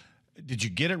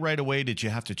get it right away? Did you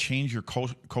have to change your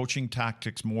coaching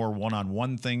tactics, more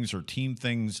one-on-one things or team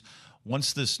things,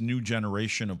 once this new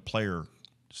generation of player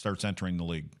starts entering the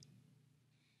league?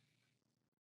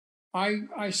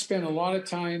 I spent a lot of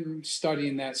time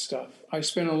studying that stuff. I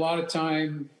spent a lot of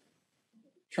time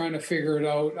trying to figure it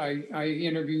out. I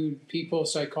interviewed people,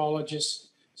 psychologists,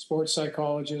 sports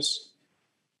psychologists.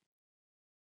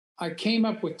 I came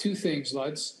up with two things,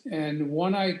 Luds, and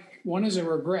one is a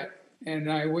regret, and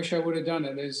I wish I would have done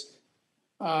it, is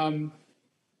I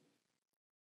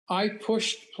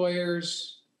pushed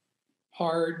players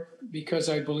hard because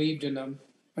I believed in them.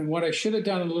 And what I should have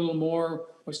done a little more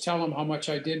was tell them how much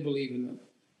I did believe in them.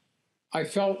 I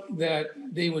felt that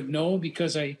they would know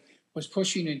because I was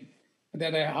pushing it,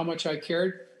 how much I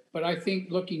cared. But I think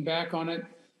looking back on it,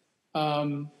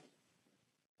 I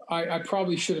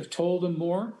probably should have told them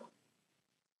more.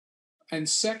 And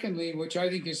secondly, which I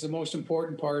think is the most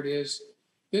important part, is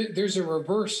there's a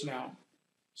reverse now.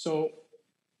 So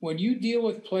when you deal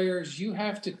with players, you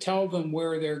have to tell them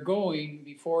where they're going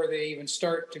before they even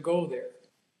start to go there.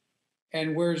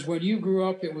 And whereas when you grew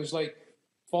up, it was like,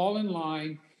 fall in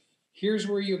line, here's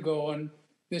where you're going,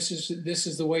 this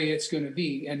is the way it's going to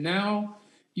be. And now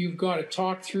you've got to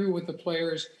talk through with the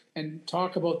players and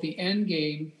talk about the end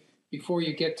game before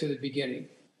you get to the beginning.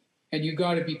 And you've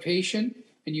got to be patient,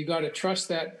 and you've got to trust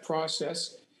that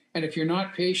process. And if you're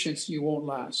not patient, you won't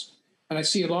last. And I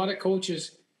see a lot of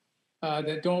coaches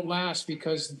that don't last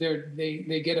because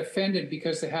they get offended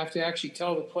because they have to actually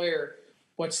tell the player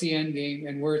what's the end game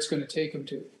and where it's going to take them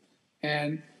to.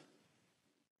 And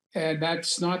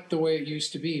that's not the way it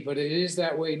used to be, but it is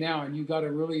that way now. And you got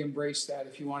to really embrace that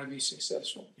if you want to be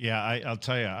successful. Yeah, I'll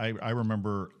tell you, I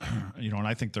remember, and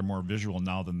I think they're more visual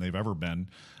now than they've ever been.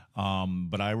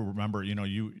 But I remember,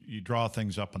 you draw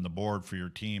things up on the board for your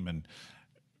team, and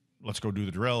let's go do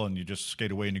the drill, and you just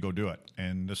skate away and you go do it.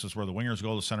 And this is where the wingers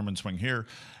go, the centermen swing here.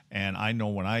 And I know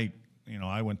when I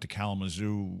went to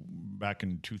Kalamazoo back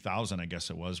in 2000, I guess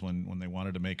it was, when they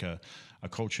wanted to make a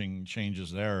coaching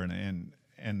changes there. And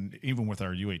even with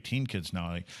our U18 kids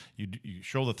now, you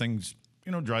show the things,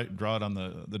 draw it on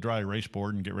the dry erase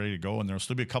board and get ready to go. And there'll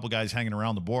still be a couple guys hanging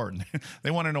around the board, and they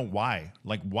want to know why.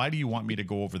 Like, why do you want me to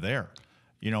go over there?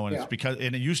 And it's because,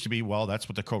 and it used to be, well, that's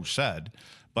what the coach said,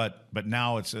 but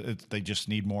now it's they just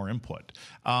need more input.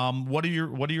 What are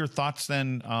your thoughts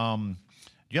then?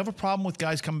 Do you have a problem with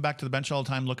guys coming back to the bench all the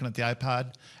time looking at the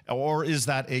iPad, or is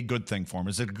that a good thing for them?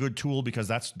 Is it a good tool because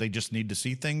they just need to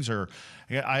see things? Or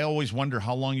I always wonder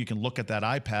how long you can look at that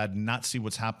iPad and not see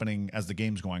what's happening as the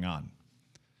game's going on.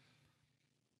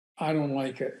 I don't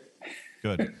like it.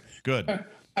 Good.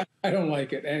 I don't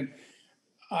like it. And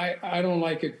I don't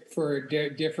like it for a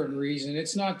different reason.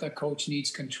 It's not the coach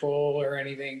needs control or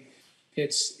anything.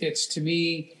 It's to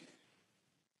me,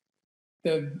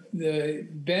 the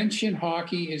bench in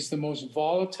hockey is the most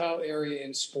volatile area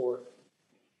in sport.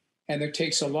 And there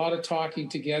takes a lot of talking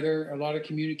together, a lot of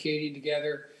communicating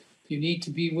together. You need to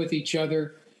be with each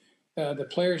other. The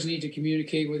players need to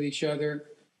communicate with each other.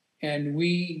 And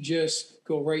we just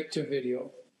go right to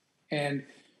video. And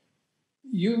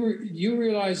you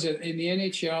realize that in the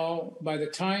NHL, by the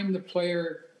time the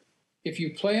player, if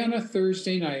you play on a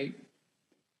Thursday night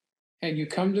and you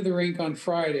come to the rink on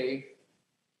Friday,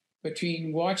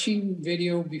 between watching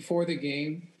video before the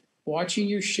game, watching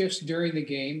your shifts during the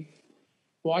game,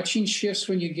 watching shifts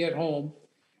when you get home,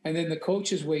 and then the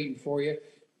coach is waiting for you,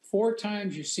 4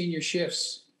 times you've seen your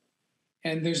shifts,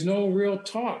 and there's no real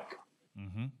talk.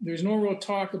 Mm-hmm. There's no real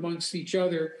talk amongst each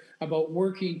other about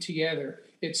working together.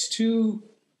 It's too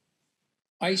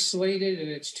isolated and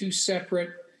it's too separate,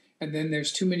 and then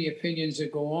there's too many opinions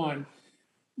that go on.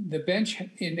 The bench,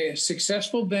 in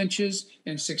successful benches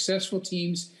and successful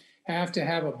teams, have to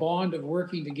have a bond of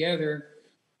working together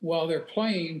while they're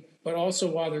playing, but also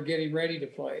while they're getting ready to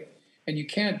play. And you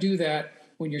can't do that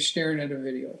when you're staring at a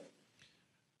video.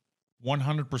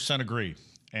 100% agree.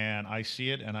 And I see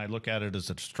it and I look at it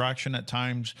as a distraction at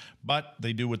times, but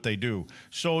they do what they do.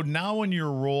 So now in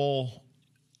your role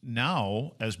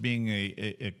now as being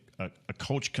a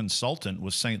coach consultant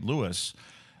with St. Louis,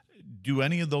 do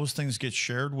any of those things get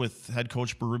shared with head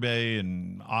coach Berube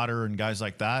and Otter and guys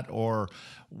like that? Or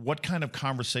what kind of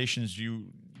conversations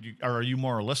are you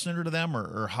more a listener to them,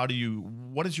 or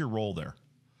what is your role there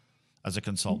as a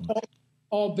consultant?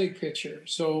 All big picture.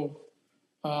 So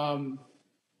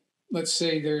let's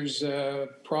say there's a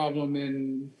problem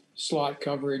in slot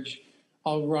coverage.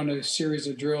 I'll run a series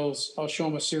of drills. I'll show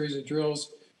them a series of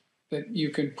drills that you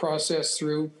can process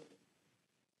through,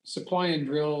 supplying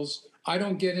drills. I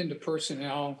don't get into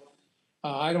personnel.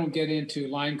 I don't get into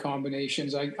line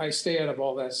combinations. I stay out of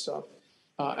all that stuff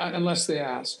unless they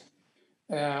ask.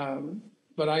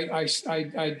 But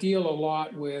I deal a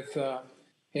lot with,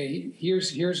 hey,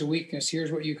 here's a weakness.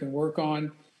 Here's what you can work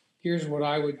on. Here's what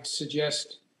I would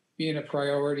suggest being a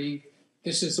priority.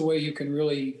 This is the way you can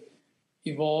really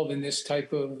evolve in this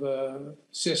type of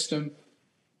system.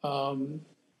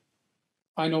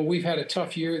 I know we've had a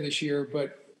tough year this year,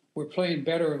 but we're playing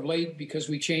better of late because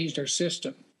we changed our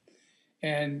system.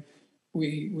 And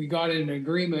we got in an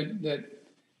agreement that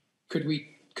could we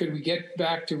get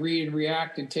back to read and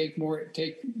react and take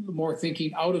more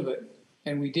thinking out of it.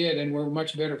 And we did, and we're a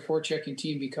much better forechecking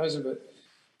team because of it.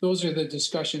 Those are the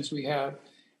discussions we have.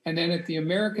 And then at the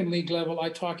American League level, I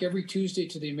talk every Tuesday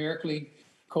to the American League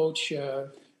coach,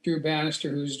 Drew Bannister,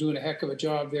 who's doing a heck of a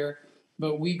job there.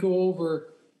 But we go over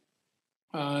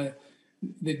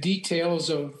the details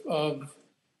of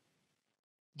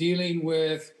dealing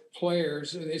with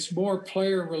players. It's more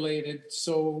player related.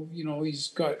 So, he's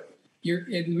got, you're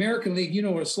in American League, you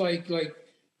know what it's like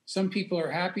some people are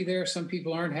happy there, some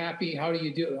people aren't happy. How do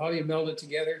you do it? How do you meld it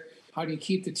together? How do you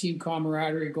keep the team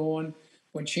camaraderie going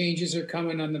when changes are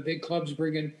coming on the big clubs,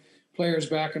 bringing players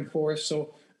back and forth?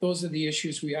 So those are the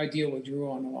issues I deal with Drew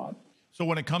on a lot. So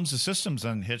when it comes to systems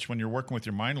then, Hitch, when you're working with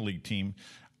your minor league team,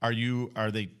 are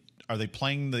they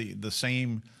playing the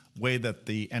same way that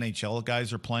the NHL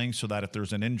guys are playing, so that if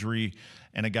there's an injury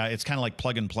and a guy, it's kind of like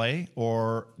plug and play,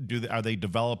 or are they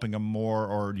developing them more,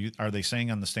 or are they staying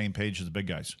on the same page as the big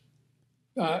guys?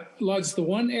 Luds, the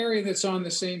one area that's on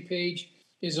the same page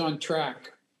is on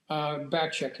track,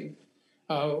 back checking.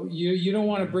 You don't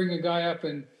want to bring a guy up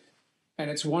and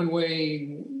it's one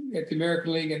way at the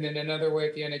American League and then another way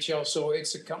at the NHL. So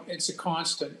it's a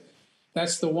constant.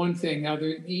 That's the one thing. Now,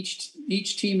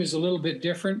 each team is a little bit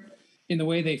different in the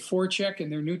way they forecheck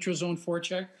and their neutral zone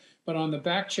forecheck. But on the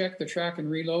back check, the track and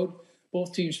reload,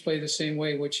 both teams play the same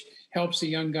way, which helps the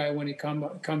young guy when he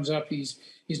comes up. He's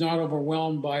not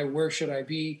overwhelmed by where should I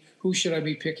be, who should I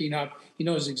be picking up. He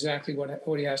knows exactly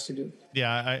what he has to do.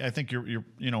 Yeah, I think you're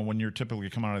when you're typically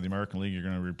coming out of the American League, you're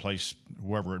going to replace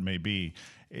whoever it may be.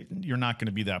 You're not going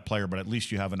to be that player, but at least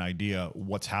you have an idea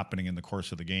what's happening in the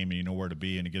course of the game, and you know where to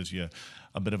be, and it gives you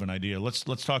a bit of an idea. Let's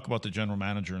talk about the general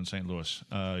manager in St. Louis.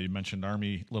 You mentioned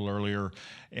Army a little earlier.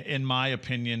 In my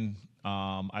opinion,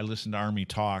 I listened to Army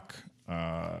talk.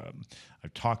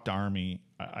 I've talked to Army.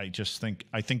 I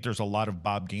think there's a lot of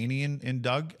Bob Gainey in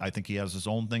Doug. I think he has his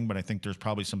own thing, but I think there's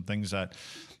probably some things that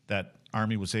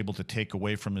Army was able to take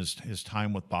away from his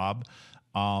time with Bob.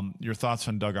 Your thoughts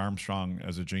on Doug Armstrong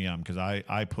as a GM? Because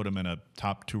I put him in a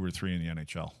top 2 or 3 in the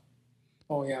NHL.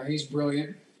 Oh yeah, he's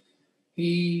brilliant.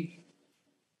 He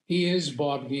is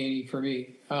Bob Gainey for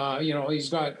me.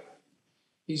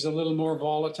 He's a little more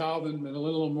volatile and a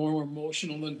little more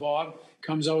emotional than Bob.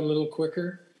 Comes out a little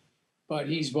quicker, but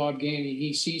he's Bob Gainey.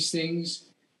 He sees things.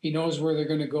 He knows where they're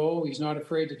going to go. He's not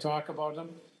afraid to talk about them.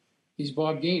 He's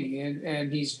Bob Gainey,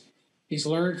 and he's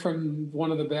learned from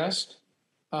one of the best.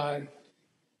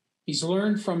 He's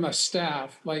learned from a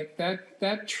staff like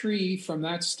that tree from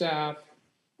that staff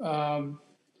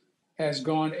has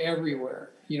gone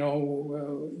everywhere.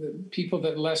 The people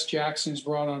that Les Jackson's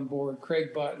brought on board,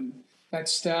 Craig Button, that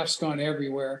staff's gone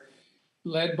everywhere,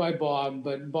 led by Bob.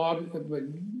 But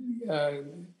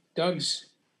Doug's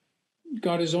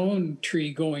got his own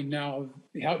tree going now,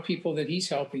 help people that he's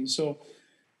helping. So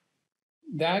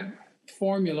that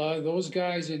formula, those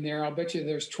guys in there, I'll bet you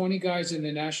there's 20 guys in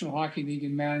the National Hockey League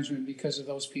in management because of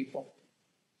those people.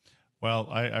 Well,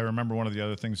 I remember one of the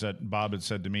other things that Bob had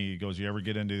said to me. He goes, you ever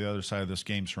get into the other side of this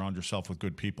game, surround yourself with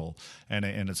good people. And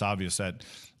it's obvious that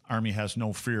Army has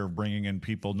no fear of bringing in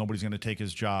people. Nobody's going to take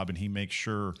his job, and he makes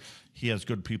sure he has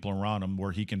good people around him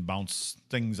where he can bounce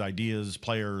things, ideas,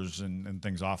 players, and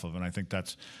things off of. And I think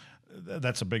that's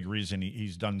a big reason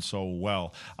he's done so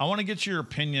well. I want to get your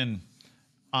opinion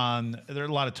on, there's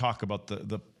a lot of talk about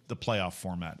the playoff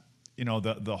format.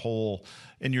 The whole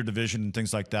in your division and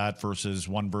things like that versus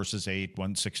 1 versus 8,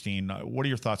 1/16. What are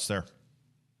your thoughts there?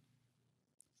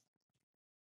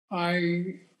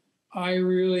 I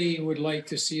really would like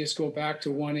to see us go back to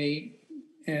 1/8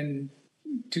 and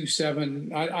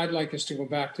 2/7. I'd like us to go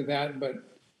back to that, but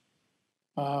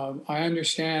I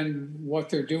understand what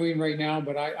they're doing right now.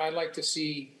 But I'd like to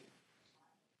see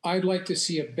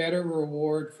a better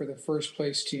reward for the first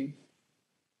place team.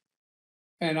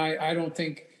 And I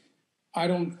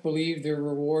don't believe they're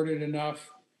rewarded enough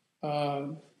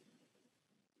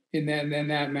in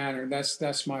that manner.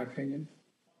 That's my opinion.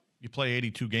 You play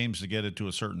 82 games to get it to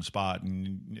a certain spot,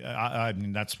 and I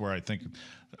mean that's where I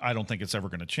don't think it's ever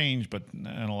going to change. And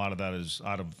a lot of that is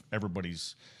out of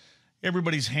everybody's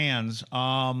hands.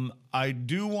 I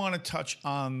do want to touch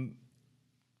on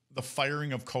the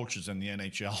firing of coaches in the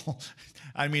NHL.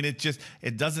 I mean,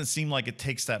 it doesn't seem like it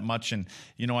takes that much. And,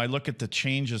 I look at the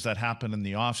changes that happened in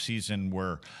the offseason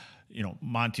where,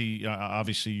 Monty,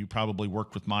 obviously you probably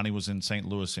worked with Monty, was in St.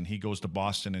 Louis, and he goes to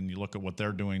Boston, and you look at what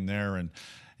they're doing there. And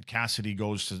Cassidy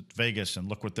goes to Vegas, and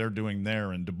look what they're doing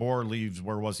there. And DeBoer leaves,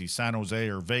 where was he, San Jose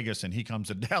or Vegas, and he comes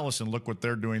to Dallas, and look what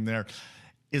they're doing there.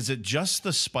 Is it just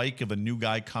the spike of a new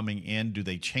guy coming in? Do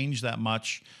they change that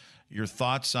much? Your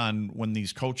thoughts on when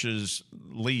these coaches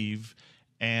leave,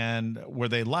 and where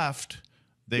they left,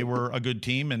 they were a good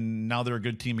team, and now they're a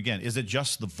good team again. Is it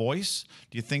just the voice?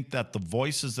 Do you think that the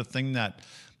voice is the thing that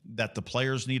the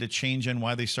players need to change in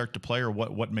why they start to play, or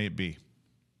what may it be?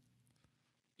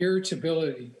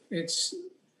 Irritability. It's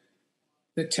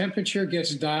the temperature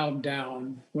gets dialed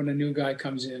down when a new guy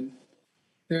comes in.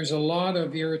 There's a lot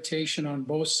of irritation on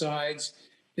both sides.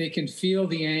 They can feel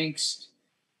the angst.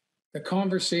 The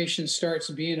conversation starts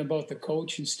being about the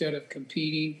coach instead of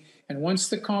competing. And once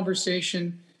the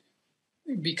conversation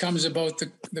becomes about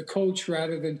the coach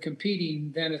rather than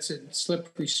competing, then it's a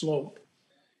slippery slope.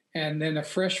 And then a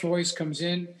fresh voice comes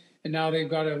in, and now they've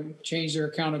got to change their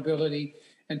accountability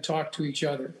and talk to each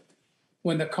other.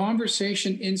 When the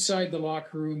conversation inside the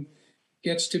locker room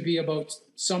gets to be about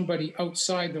somebody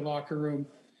outside the locker room,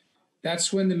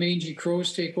 that's when the mangy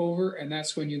crows take over, and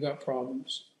that's when you got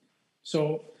problems.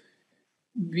 So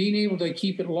being able to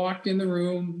keep it locked in the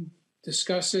room,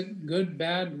 discuss it, good,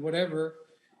 bad, whatever,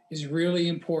 is really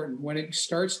important. When it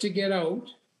starts to get out,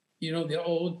 the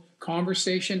old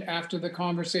conversation after the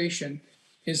conversation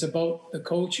is about the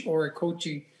coach or a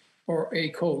coaching or a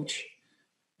coach.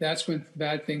 That's when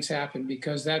bad things happen,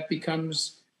 because that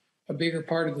becomes a bigger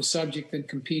part of the subject than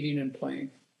competing and playing.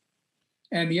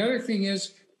 And the other thing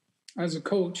is, as a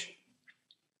coach,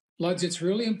 Luds, it's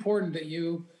really important that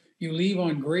you leave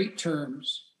on great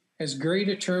terms, as great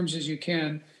a terms as you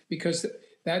can, because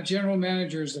that general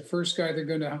manager is the first guy they're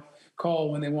going to call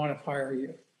when they want to fire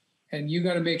you. And you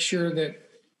got to make sure that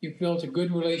you've built a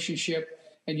good relationship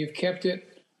and you've kept it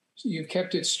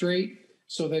straight,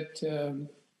 so that,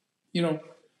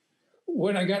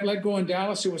 when I got let go in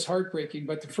Dallas, it was heartbreaking.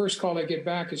 But the first call I get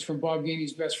back is from Bob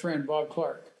Gainey's best friend, Bob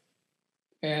Clark.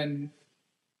 And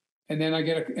then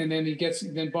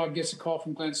then Bob gets a call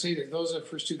from Glenn Sader. Those are the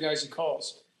first two guys he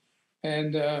calls.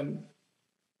 And, and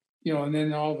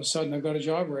then all of a sudden I've got a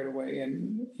job right away.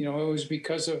 And, it was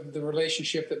because of the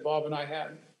relationship that Bob and I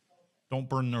had. Don't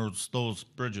burn those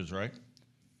bridges, right?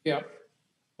 Yeah.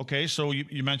 Okay, so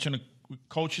you mentioned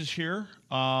coaches here.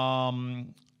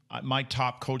 My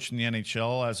top coach in the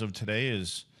NHL as of today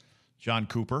is John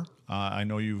Cooper. I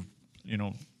know you've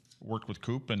worked with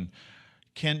Coop, and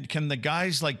can the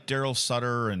guys like Daryl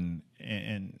Sutter and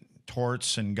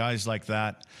Torts and guys like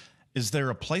that, is there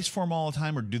a place for them all the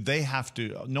time, or do they have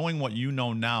to, knowing what you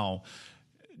know now,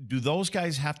 do those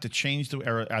guys have to change,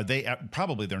 or are they,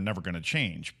 probably they're never going to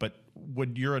change, but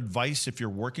would your advice, if you're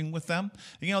working with them,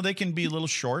 they can be a little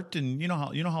short, and you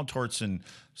know how Torts and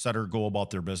Sutter go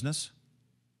about their business?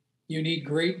 You need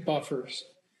great buffers.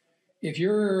 If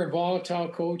you're a volatile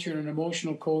coach or an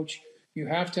emotional coach, you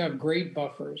have to have great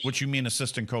buffers. What you mean,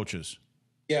 assistant coaches?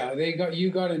 Yeah, you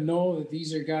got to know that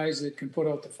these are guys that can put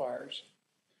out the fires.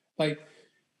 Like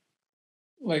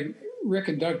Rick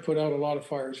and Doug put out a lot of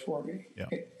fires for me. Yeah.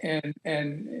 And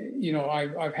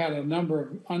I've had a number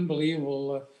of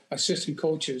unbelievable assistant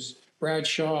coaches, Brad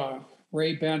Shaw,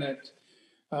 Ray Bennett.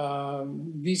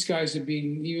 These guys have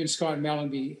been, even Scott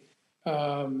Mellenby,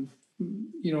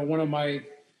 one of my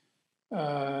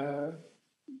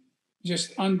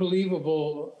just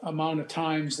unbelievable amount of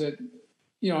times that,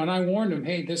 and I warned them,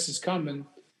 hey, this is coming,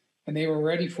 and they were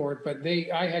ready for it. But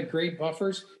I had great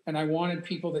buffers, and I wanted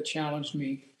people that challenged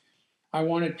me. I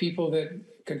wanted people that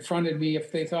confronted me.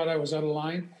 If they thought I was out of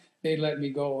line, they'd let me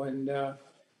go. And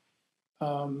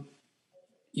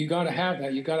you got to have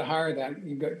that. You got to hire that.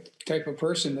 You got type of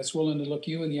person that's willing to look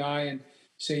you in the eye and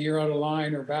say you're out of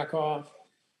line or back off.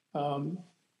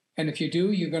 And if you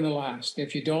do, you're going to last.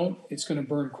 If you don't, it's going to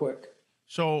burn quick.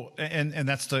 So, and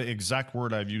that's the exact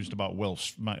word I've used about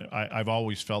Wills. I've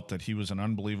always felt that he was an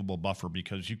unbelievable buffer,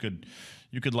 because you could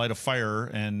light a fire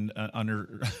and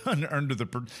under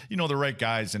the the right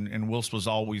guys, and Wills was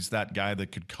always that guy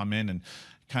that could come in and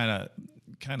kind of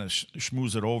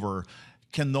schmooze it over.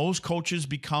 Can those coaches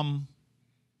become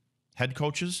head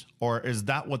coaches, or is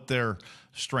that what their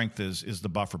strength is the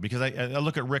buffer? Because I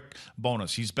look at Rick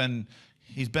Bowness. He's been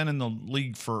in the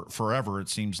league for forever, it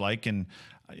seems like, and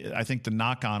I think the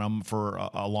knock on him for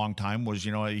a long time was,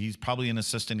 he's probably an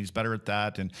assistant. He's better at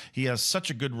that. And he has such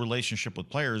a good relationship with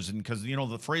players. And because,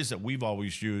 the phrase that we've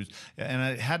always used, and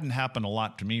it hadn't happened a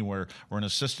lot to me, where an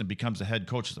assistant becomes a head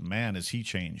coach, man, has he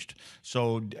changed?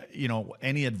 So,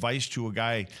 any advice to a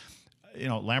guy,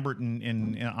 Lambert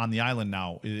on the island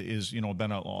now is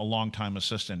been a long time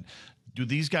assistant. Do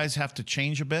these guys have to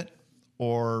change a bit,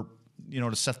 or,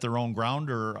 to set their own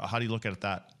ground, or how do you look at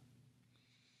that?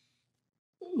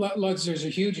 Luds, there's a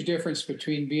huge difference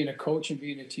between being a coach and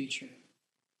being a teacher.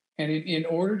 And in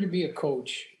order to be a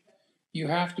coach, you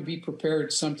have to be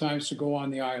prepared sometimes to go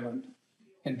on the island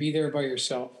and be there by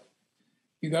yourself.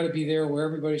 You got to be there where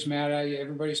everybody's mad at you,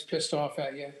 everybody's pissed off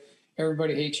at you,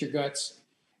 everybody hates your guts,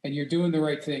 and you're doing the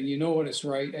right thing. You know what is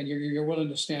right, and you're willing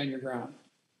to stand your ground.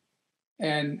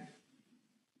 And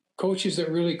coaches that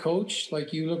really coach,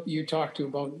 like you talked to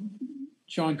about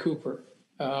John Cooper.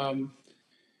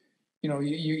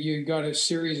 You got a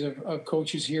series of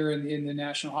coaches here in the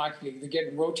National Hockey League. They're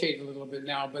getting rotated a little bit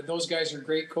now, but those guys are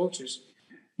great coaches.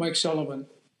 Mike Sullivan,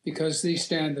 because they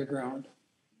stand their ground.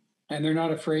 And they're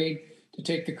not afraid to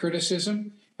take the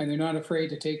criticism, and they're not afraid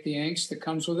to take the angst that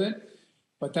comes with it.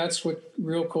 But that's what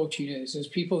real coaching is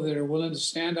people that are willing to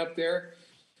stand up there,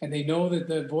 and they know that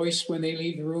the voice when they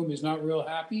leave the room is not real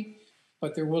happy,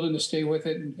 but they're willing to stay with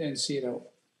it and see it out.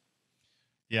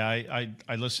 Yeah,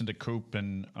 I listened to Coop,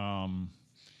 and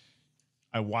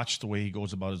I watched the way he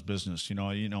goes about his business.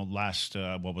 Last,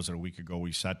 what was it, a week ago,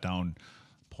 we sat down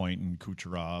Point and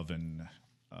Kucherov and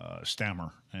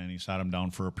Stammer, and he sat him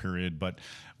down for a period. But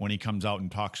when he comes out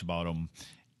and talks about him,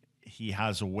 he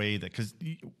has a way that, because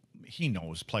he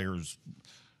knows players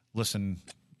listen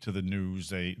to the news,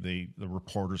 the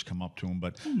reporters come up to him,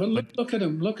 but look at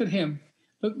him, look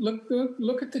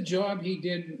at the job he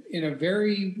did in a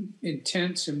very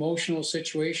intense emotional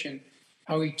situation,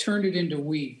 how he turned it into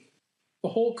we. The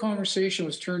whole conversation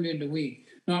was turned into we.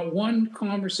 Not one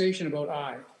conversation about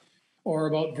I or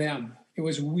about them. It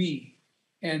was we.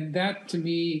 And that, to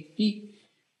me,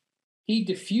 he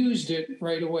diffused it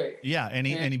right away. Yeah, and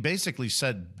he basically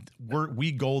said,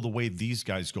 we go the way these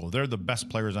guys go. They're the best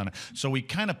players on it. So we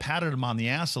kind of patted him on the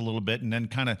ass a little bit and then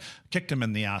kind of kicked him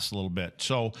in the ass a little bit.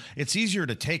 So it's easier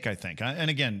to take, I think. And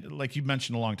again, like you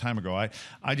mentioned a long time ago,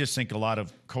 I just think a lot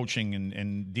of coaching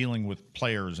and dealing with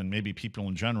players and maybe people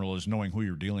in general is knowing who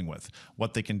you're dealing with,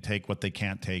 what they can take, what they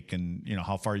can't take, and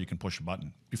how far you can push a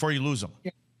button before you lose them.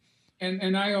 Yeah.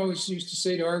 And I always used to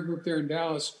say to our group there in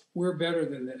Dallas, we're better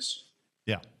than this.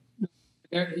 Yeah.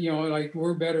 Like,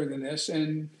 we're better than this.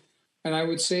 And I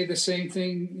would say the same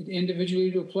thing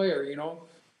individually to a player,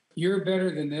 you're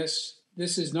better than this.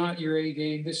 This is not your A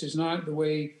game. This is not the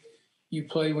way you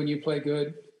play when you play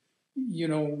good.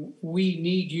 We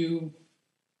need you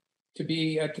to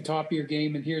be at the top of your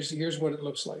game, and here's what it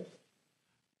looks like.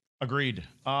 Agreed.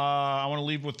 I want to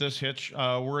leave with this, Hitch. Where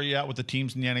are you at with the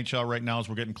teams in the NHL right now as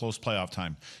we're getting close playoff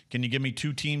time? Can you give me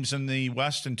 2 teams in the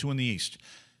West and 2 in the East?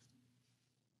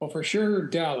 Well, for sure,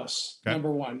 Dallas, okay.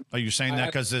 Number 1. Are you saying that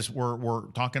because we're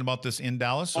talking about this in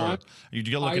Dallas, or are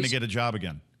you looking to get a job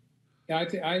again? I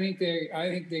think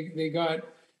they got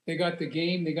the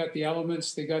game, they got the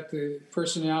elements, they got the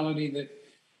personality that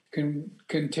can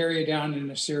tear you down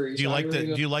in a series. Do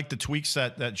you like the tweaks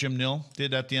that Jim Nill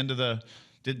did at the end of the?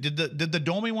 Did the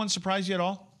Domi one surprise you at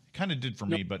all? Kind of did for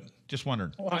me, but just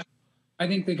wondered. Well, I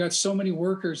think they got so many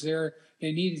workers there.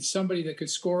 They needed somebody that could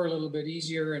score a little bit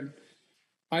easier, and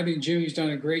I think Jimmy's done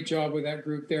a great job with that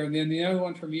group there. And then the other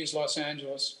one for me is Los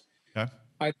Angeles. Okay.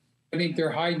 I think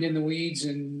they're hiding in the weeds,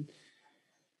 and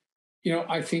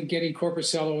I think getting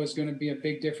Corpuscello is going to be a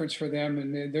big difference for them,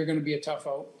 and they're going to be a tough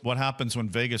out. What happens when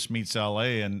Vegas meets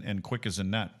LA and Quick is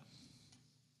in net?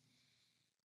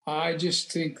 I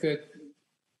think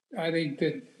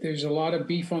that there's a lot of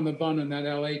beef on the bun in that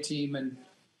LA team, and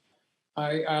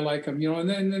I like them. And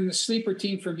then the sleeper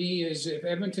team for me is if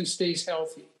Edmonton stays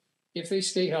healthy. If they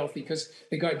stay healthy, because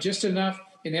they got just enough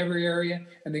in every area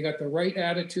and they got the right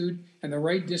attitude and the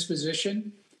right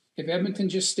disposition. If Edmonton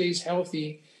just stays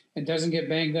healthy and doesn't get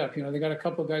banged up, they got a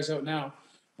couple of guys out now,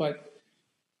 but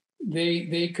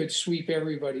they could sweep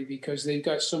everybody because they've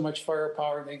got so much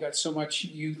firepower. They got so much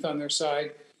youth on their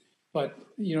side, but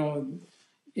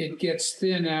it gets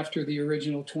thin after the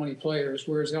original 20 players,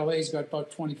 whereas LA's got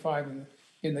about 25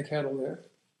 in the kettle there.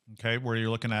 Okay, where are you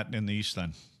looking at in the East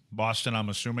then? Boston, I'm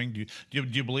assuming. Do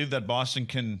you believe that Boston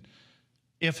can,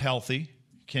 if healthy,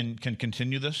 can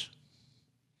continue this?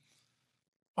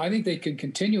 I think they can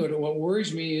continue it. What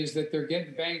worries me is that they're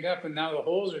getting banged up and now the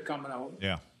holes are coming out.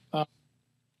 Yeah.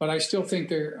 But I still think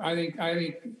I think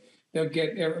they'll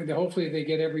get. Hopefully, they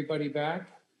get everybody back.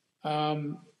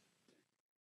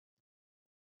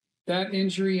 That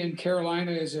injury in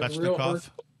Carolina is a real hurt.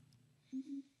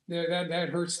 That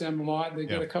hurts them a lot. They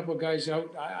got a couple of guys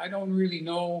out. I don't really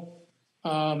know.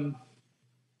 I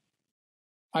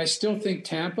still think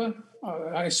Tampa.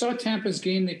 I saw Tampa's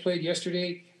game they played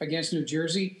yesterday against New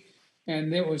Jersey,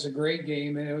 and it was a great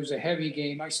game, and it was a heavy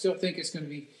game. I still think it's going to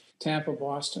be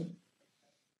Tampa-Boston.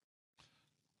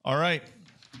 All right.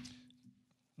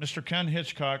 Mr. Ken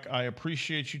Hitchcock, I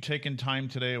appreciate you taking time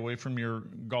today away from your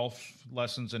golf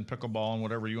lessons and pickleball and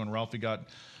whatever you and Ralphie got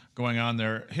going on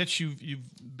there. Hitch, you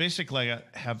basically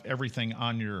have everything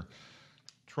on your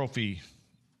trophy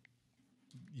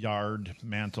yard,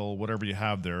 mantle, whatever you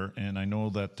have there. And I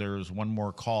know that there's one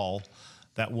more call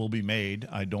that will be made.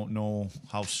 I don't know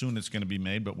how soon it's going to be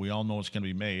made, but we all know it's going to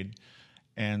be made.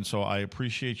 And so I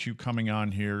appreciate you coming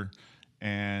on here,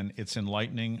 and it's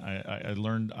enlightening. I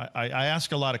learned, I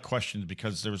ask a lot of questions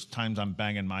because there's times I'm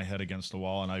banging my head against the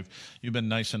wall, and you've been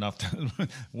nice enough to,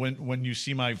 when you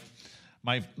see my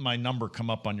number come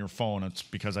up on your phone, it's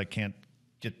because I can't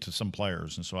get to some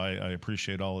players. And so I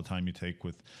appreciate all the time you take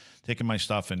with taking my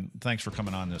stuff. And thanks for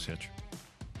coming on this, Hitch.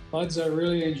 Luds, I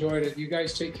really enjoyed it. You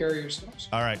guys take care of yourselves.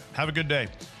 All right. Have a good day.